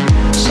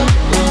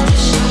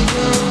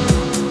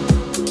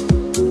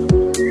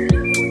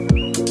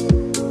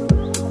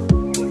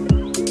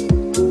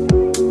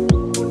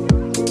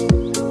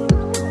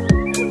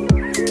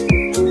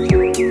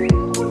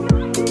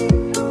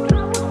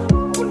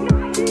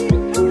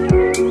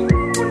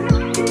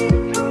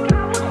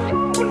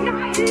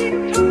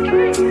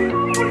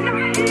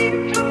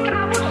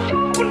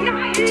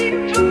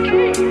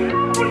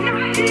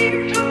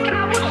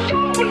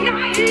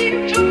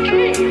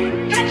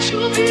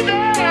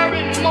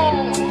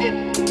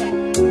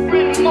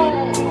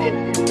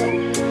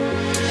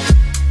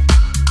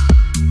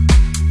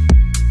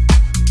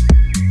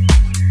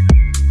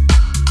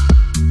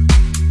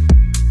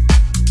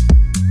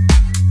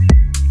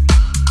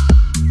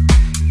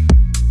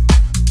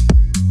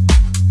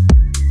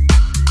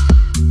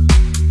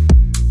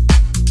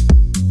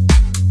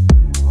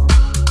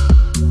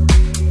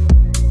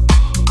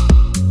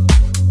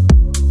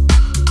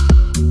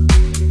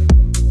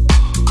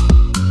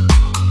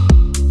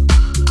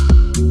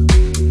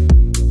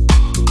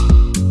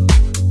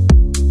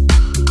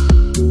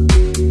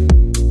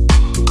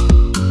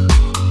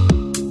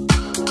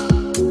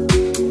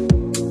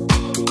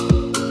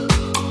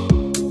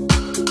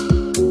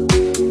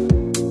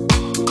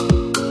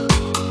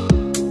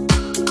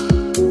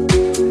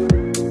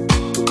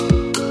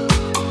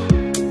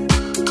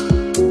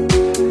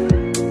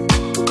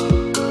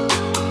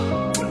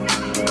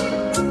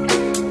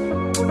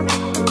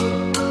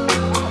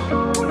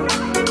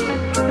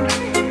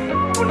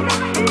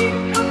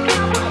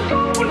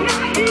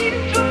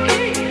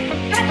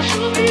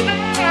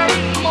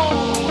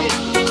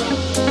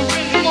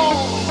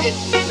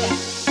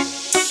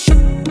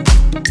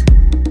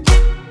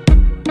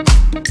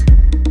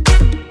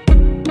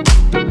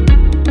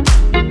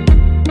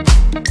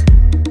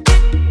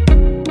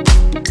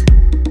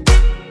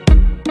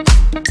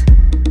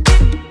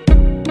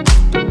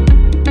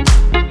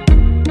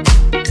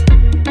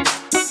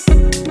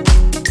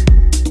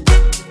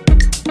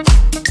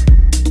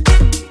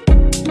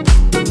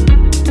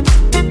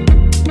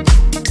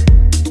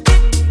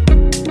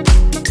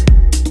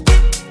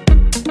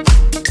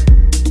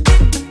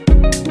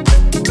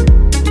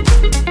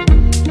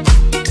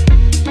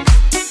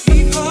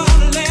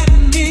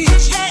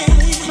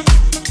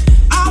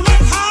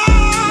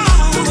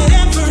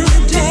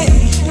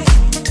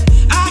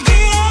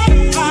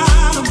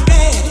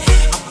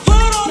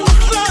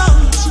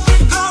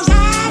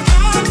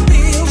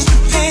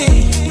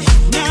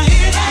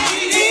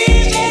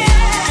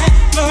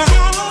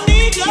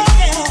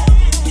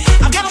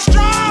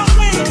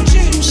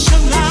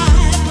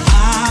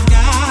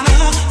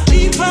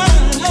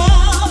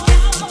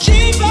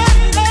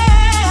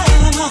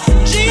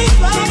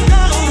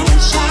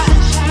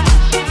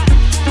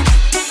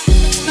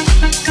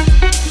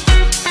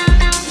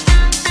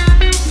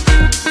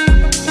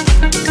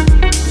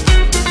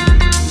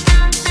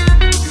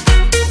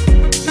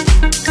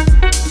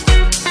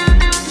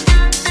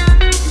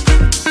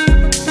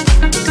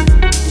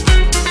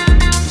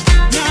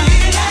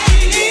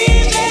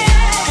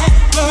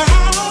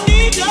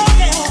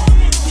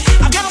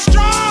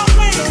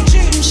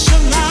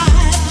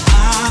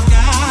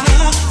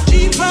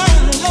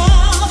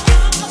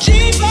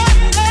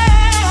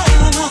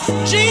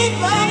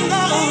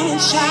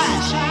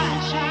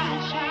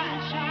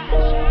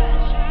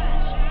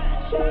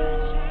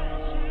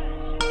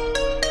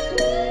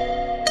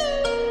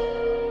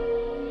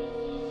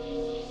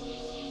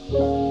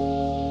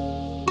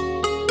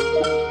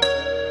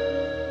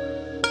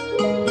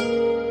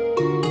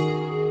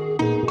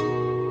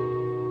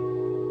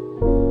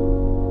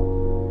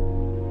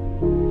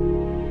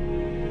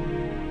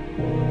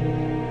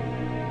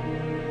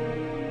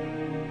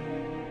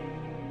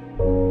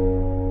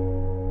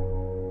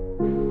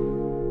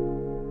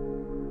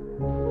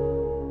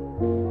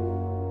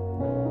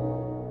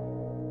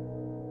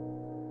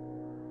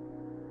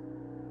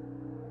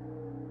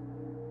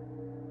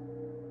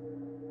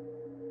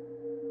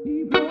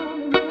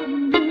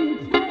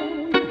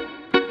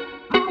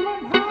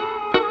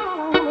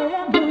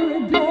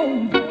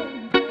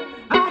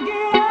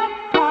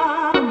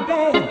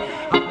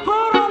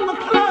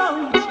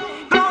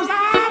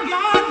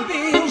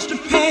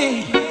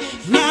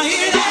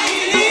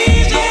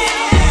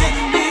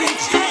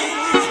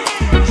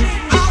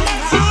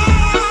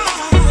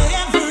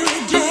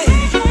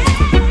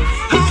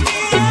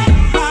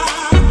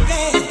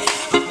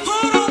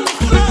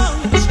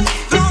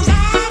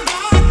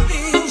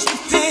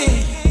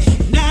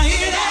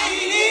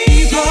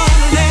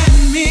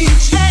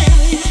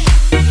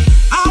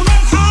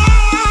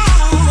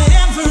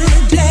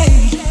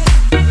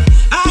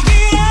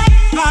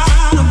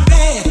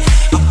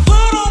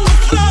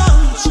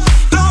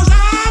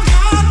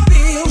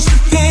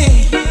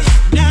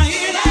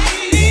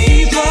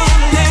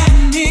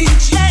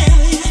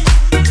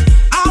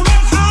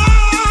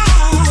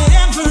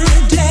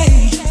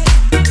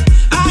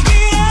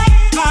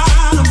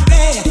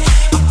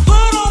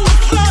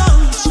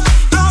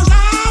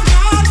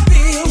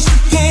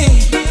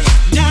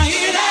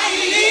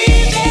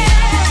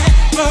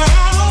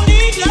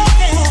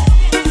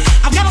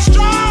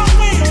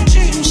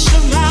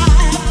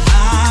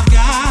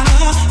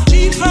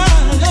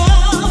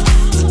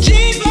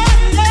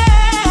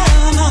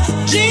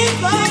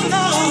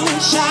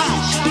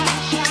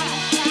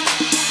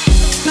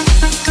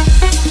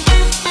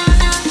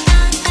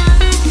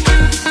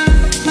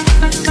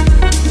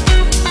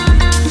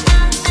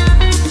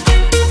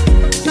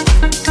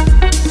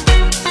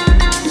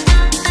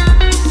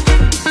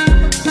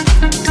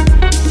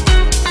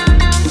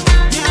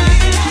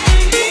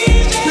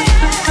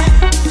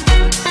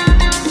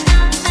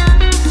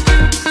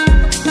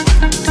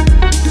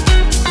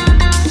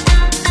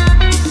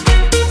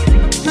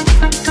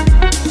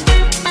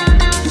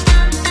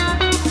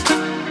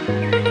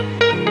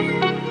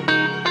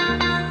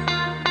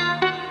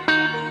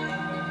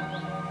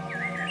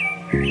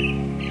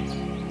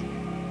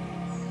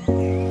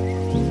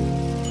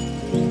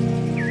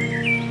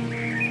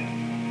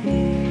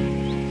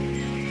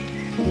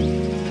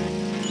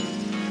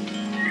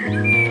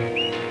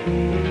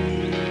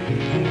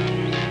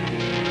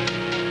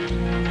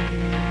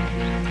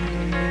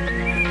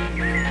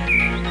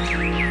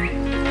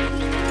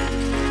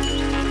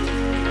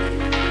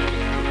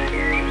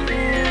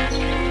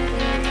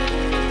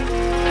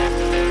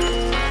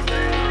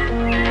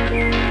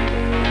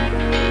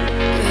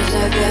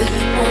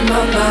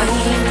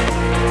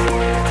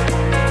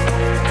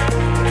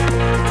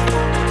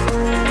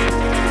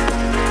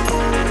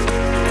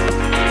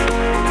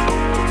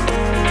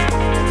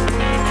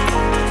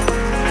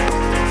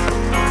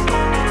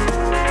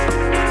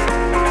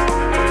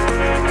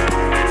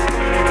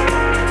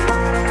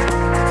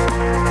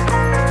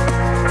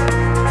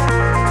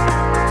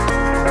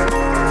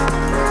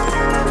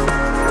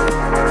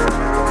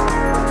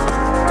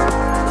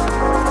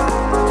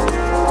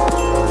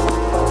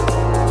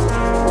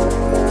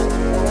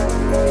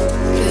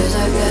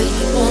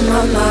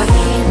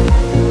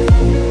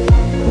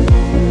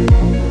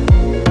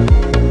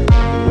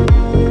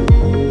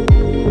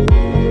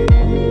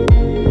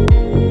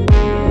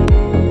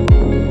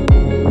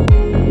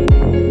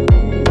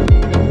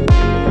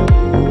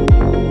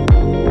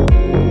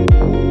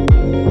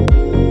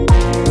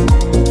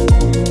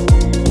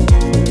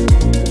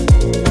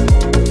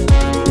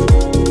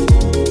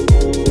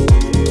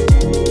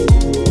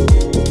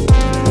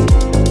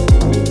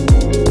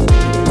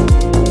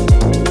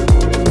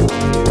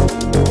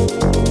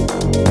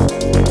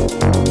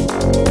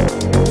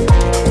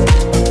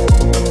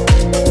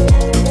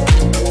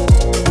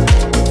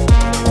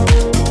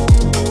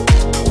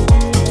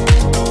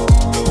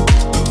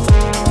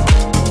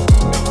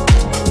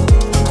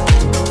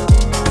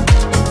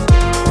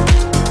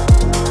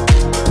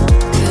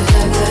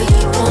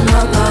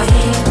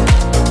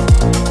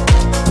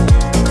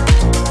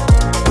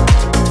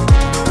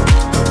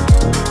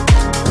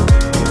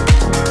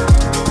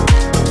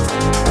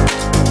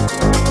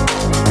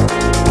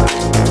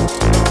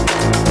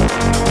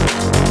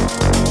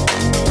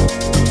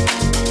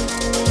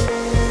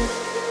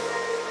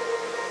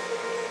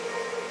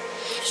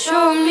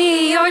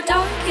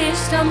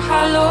I'm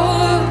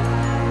hollow.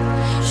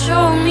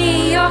 Show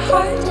me your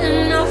heart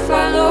and I'll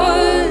follow.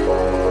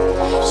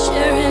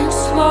 Sharing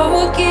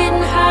smoke,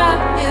 getting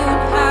higher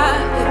and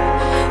higher.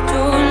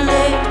 Don't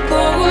let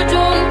go,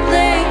 don't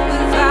play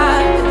with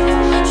fire.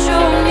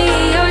 Show me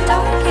your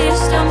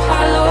darkest, I'm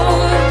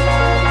hollow.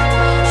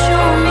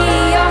 Show me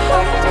your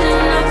heart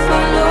and I'll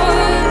follow.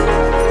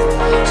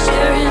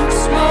 Sharing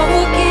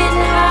smoke,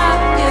 getting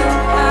higher and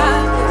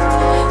higher.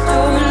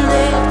 Don't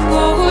let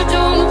go,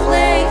 don't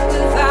play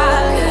with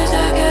fire. 'Cause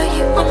I got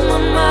you on my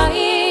mind.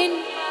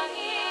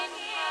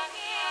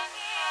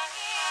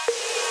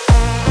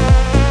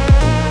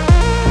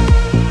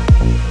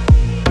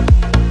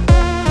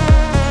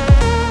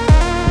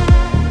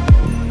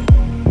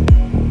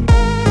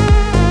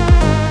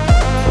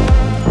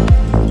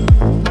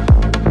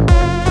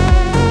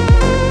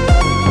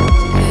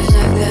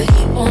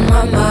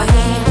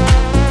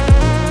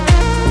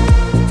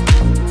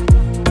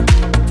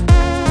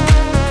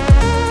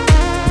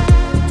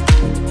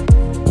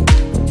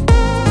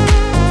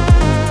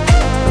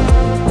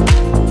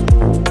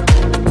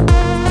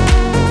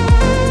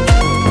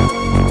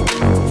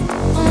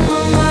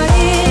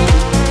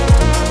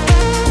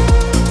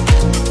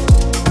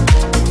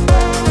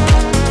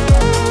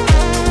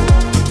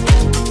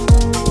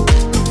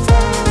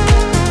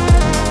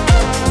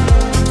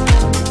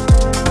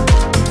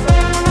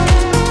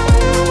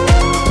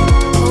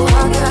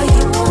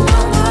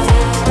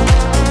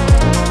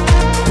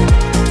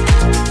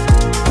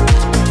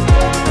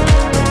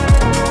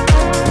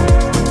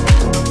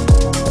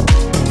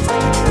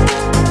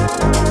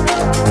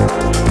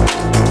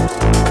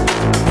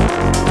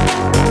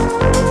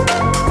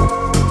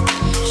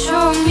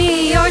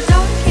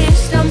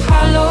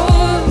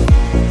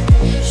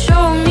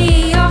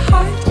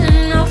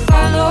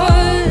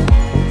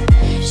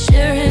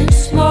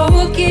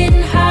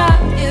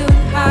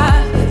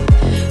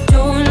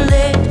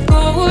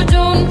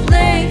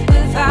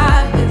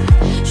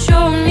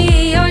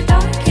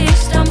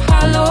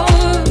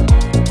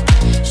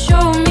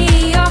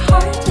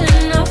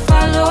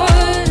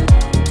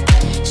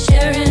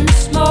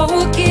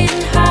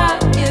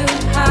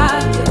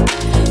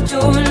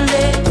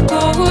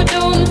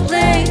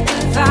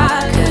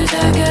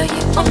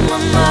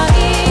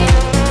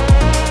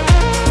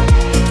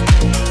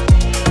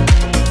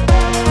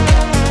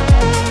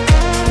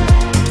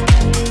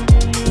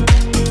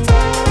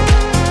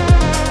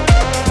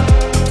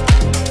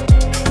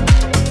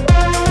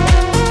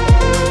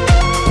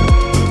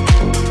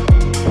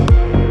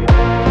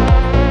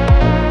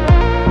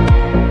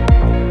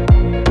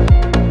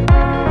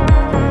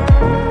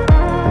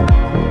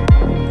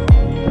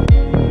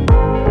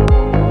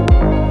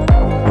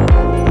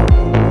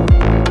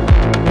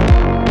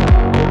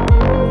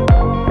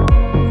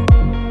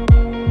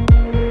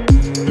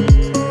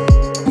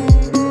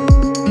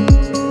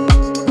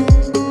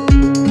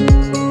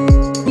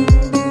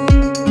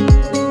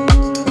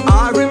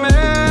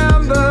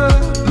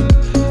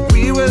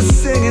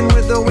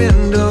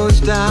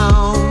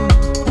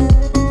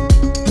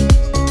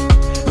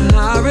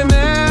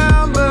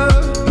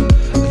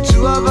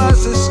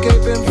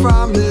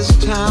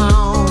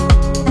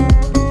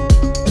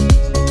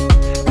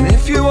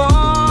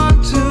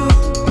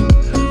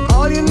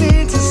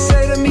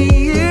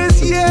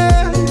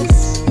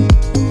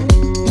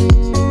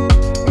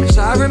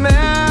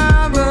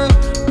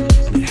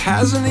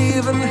 hasn't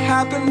even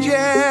happened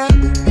yet.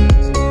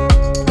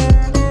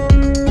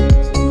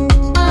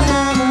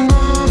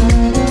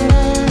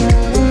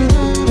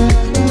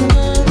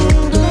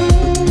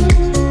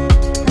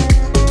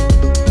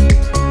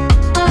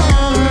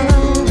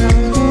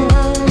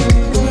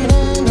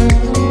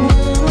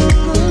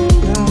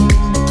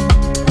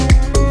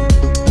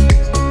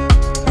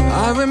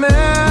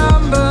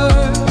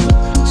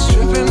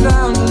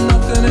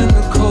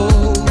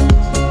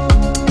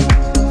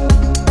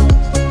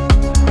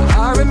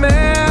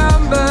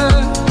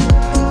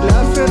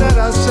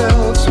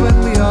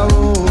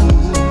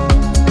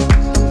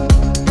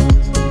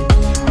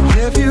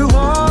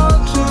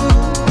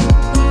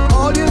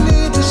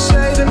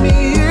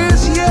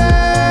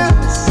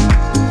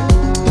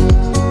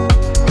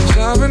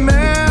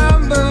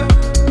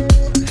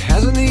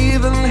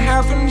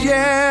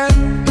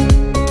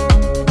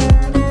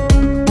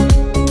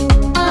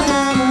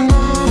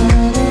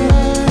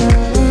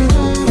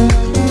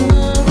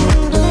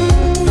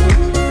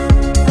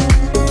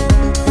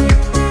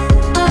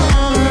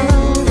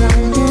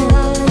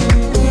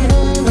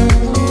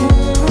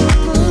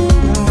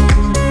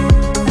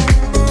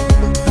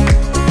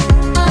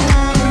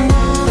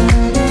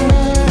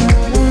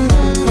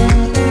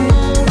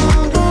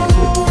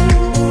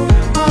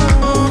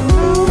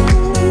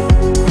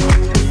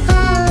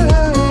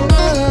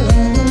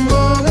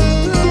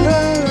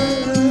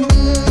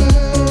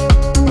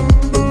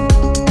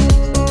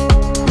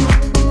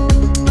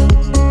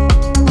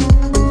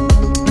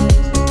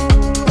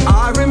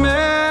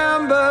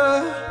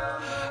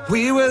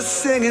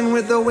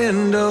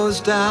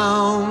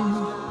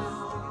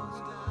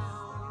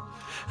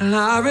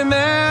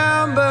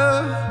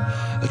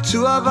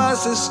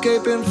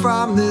 Escaping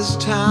from this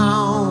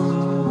town.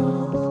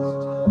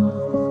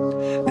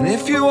 And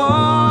if you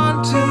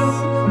want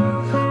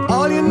to,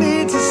 all you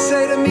need to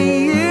say to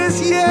me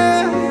is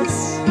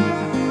yes.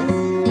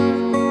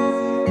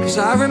 'Cause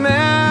I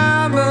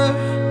remember,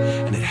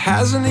 and it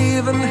hasn't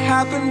even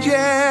happened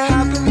yet.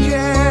 Happened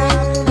yet.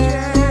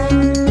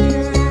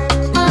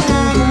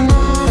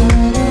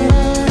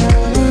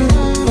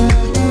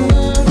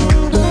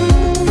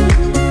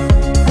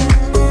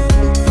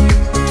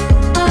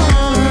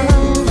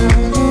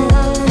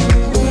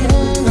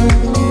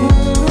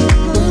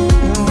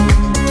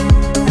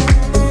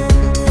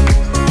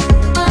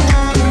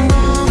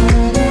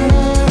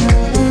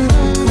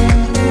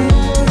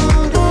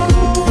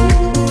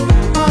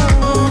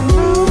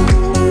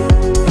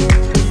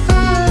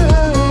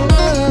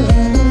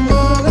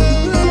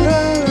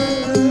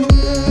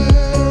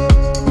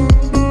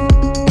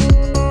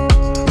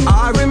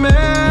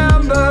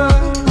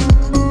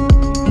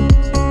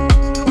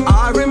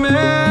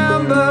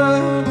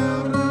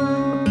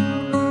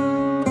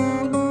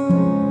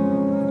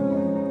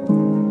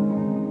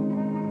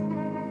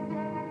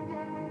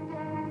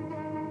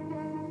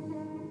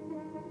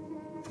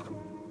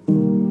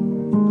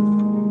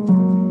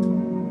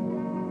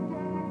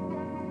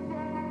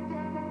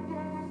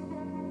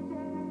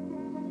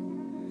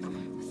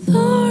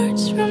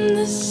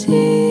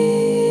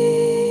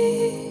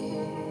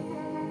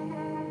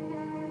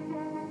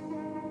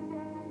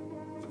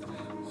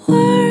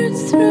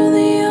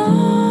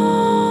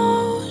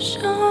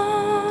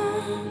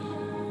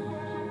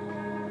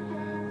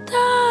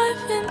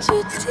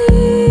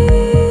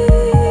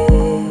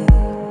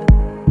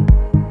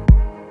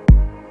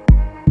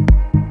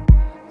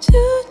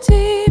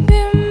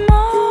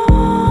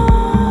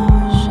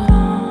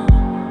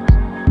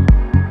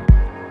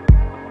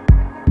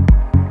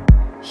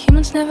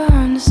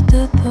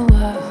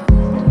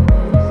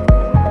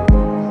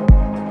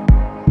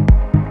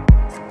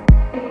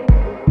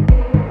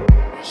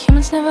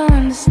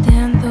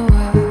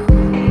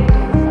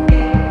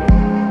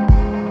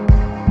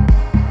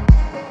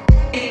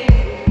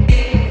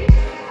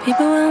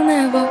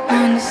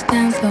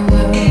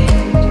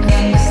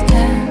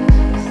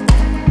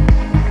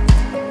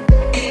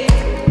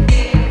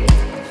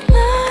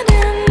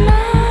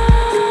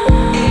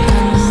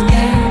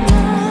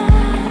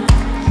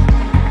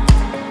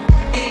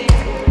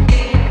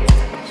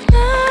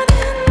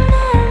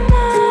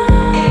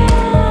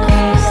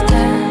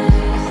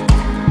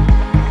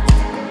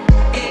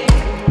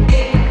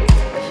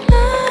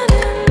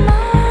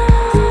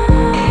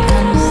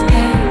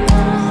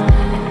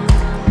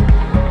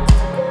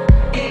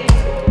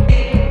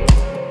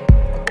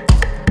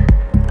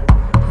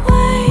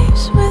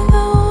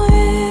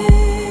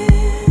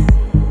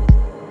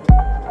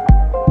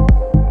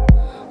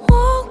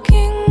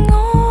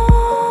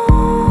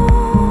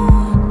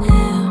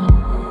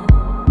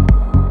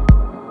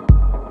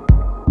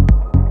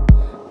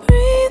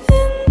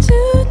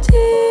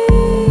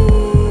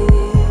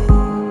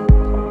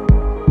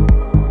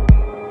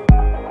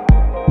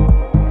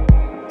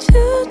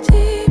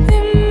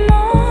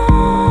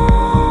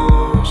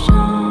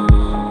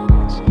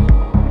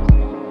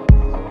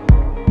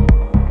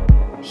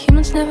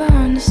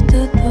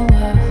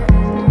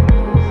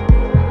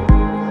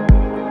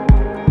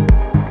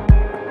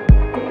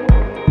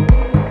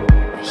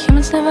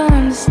 never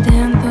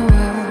understand the world.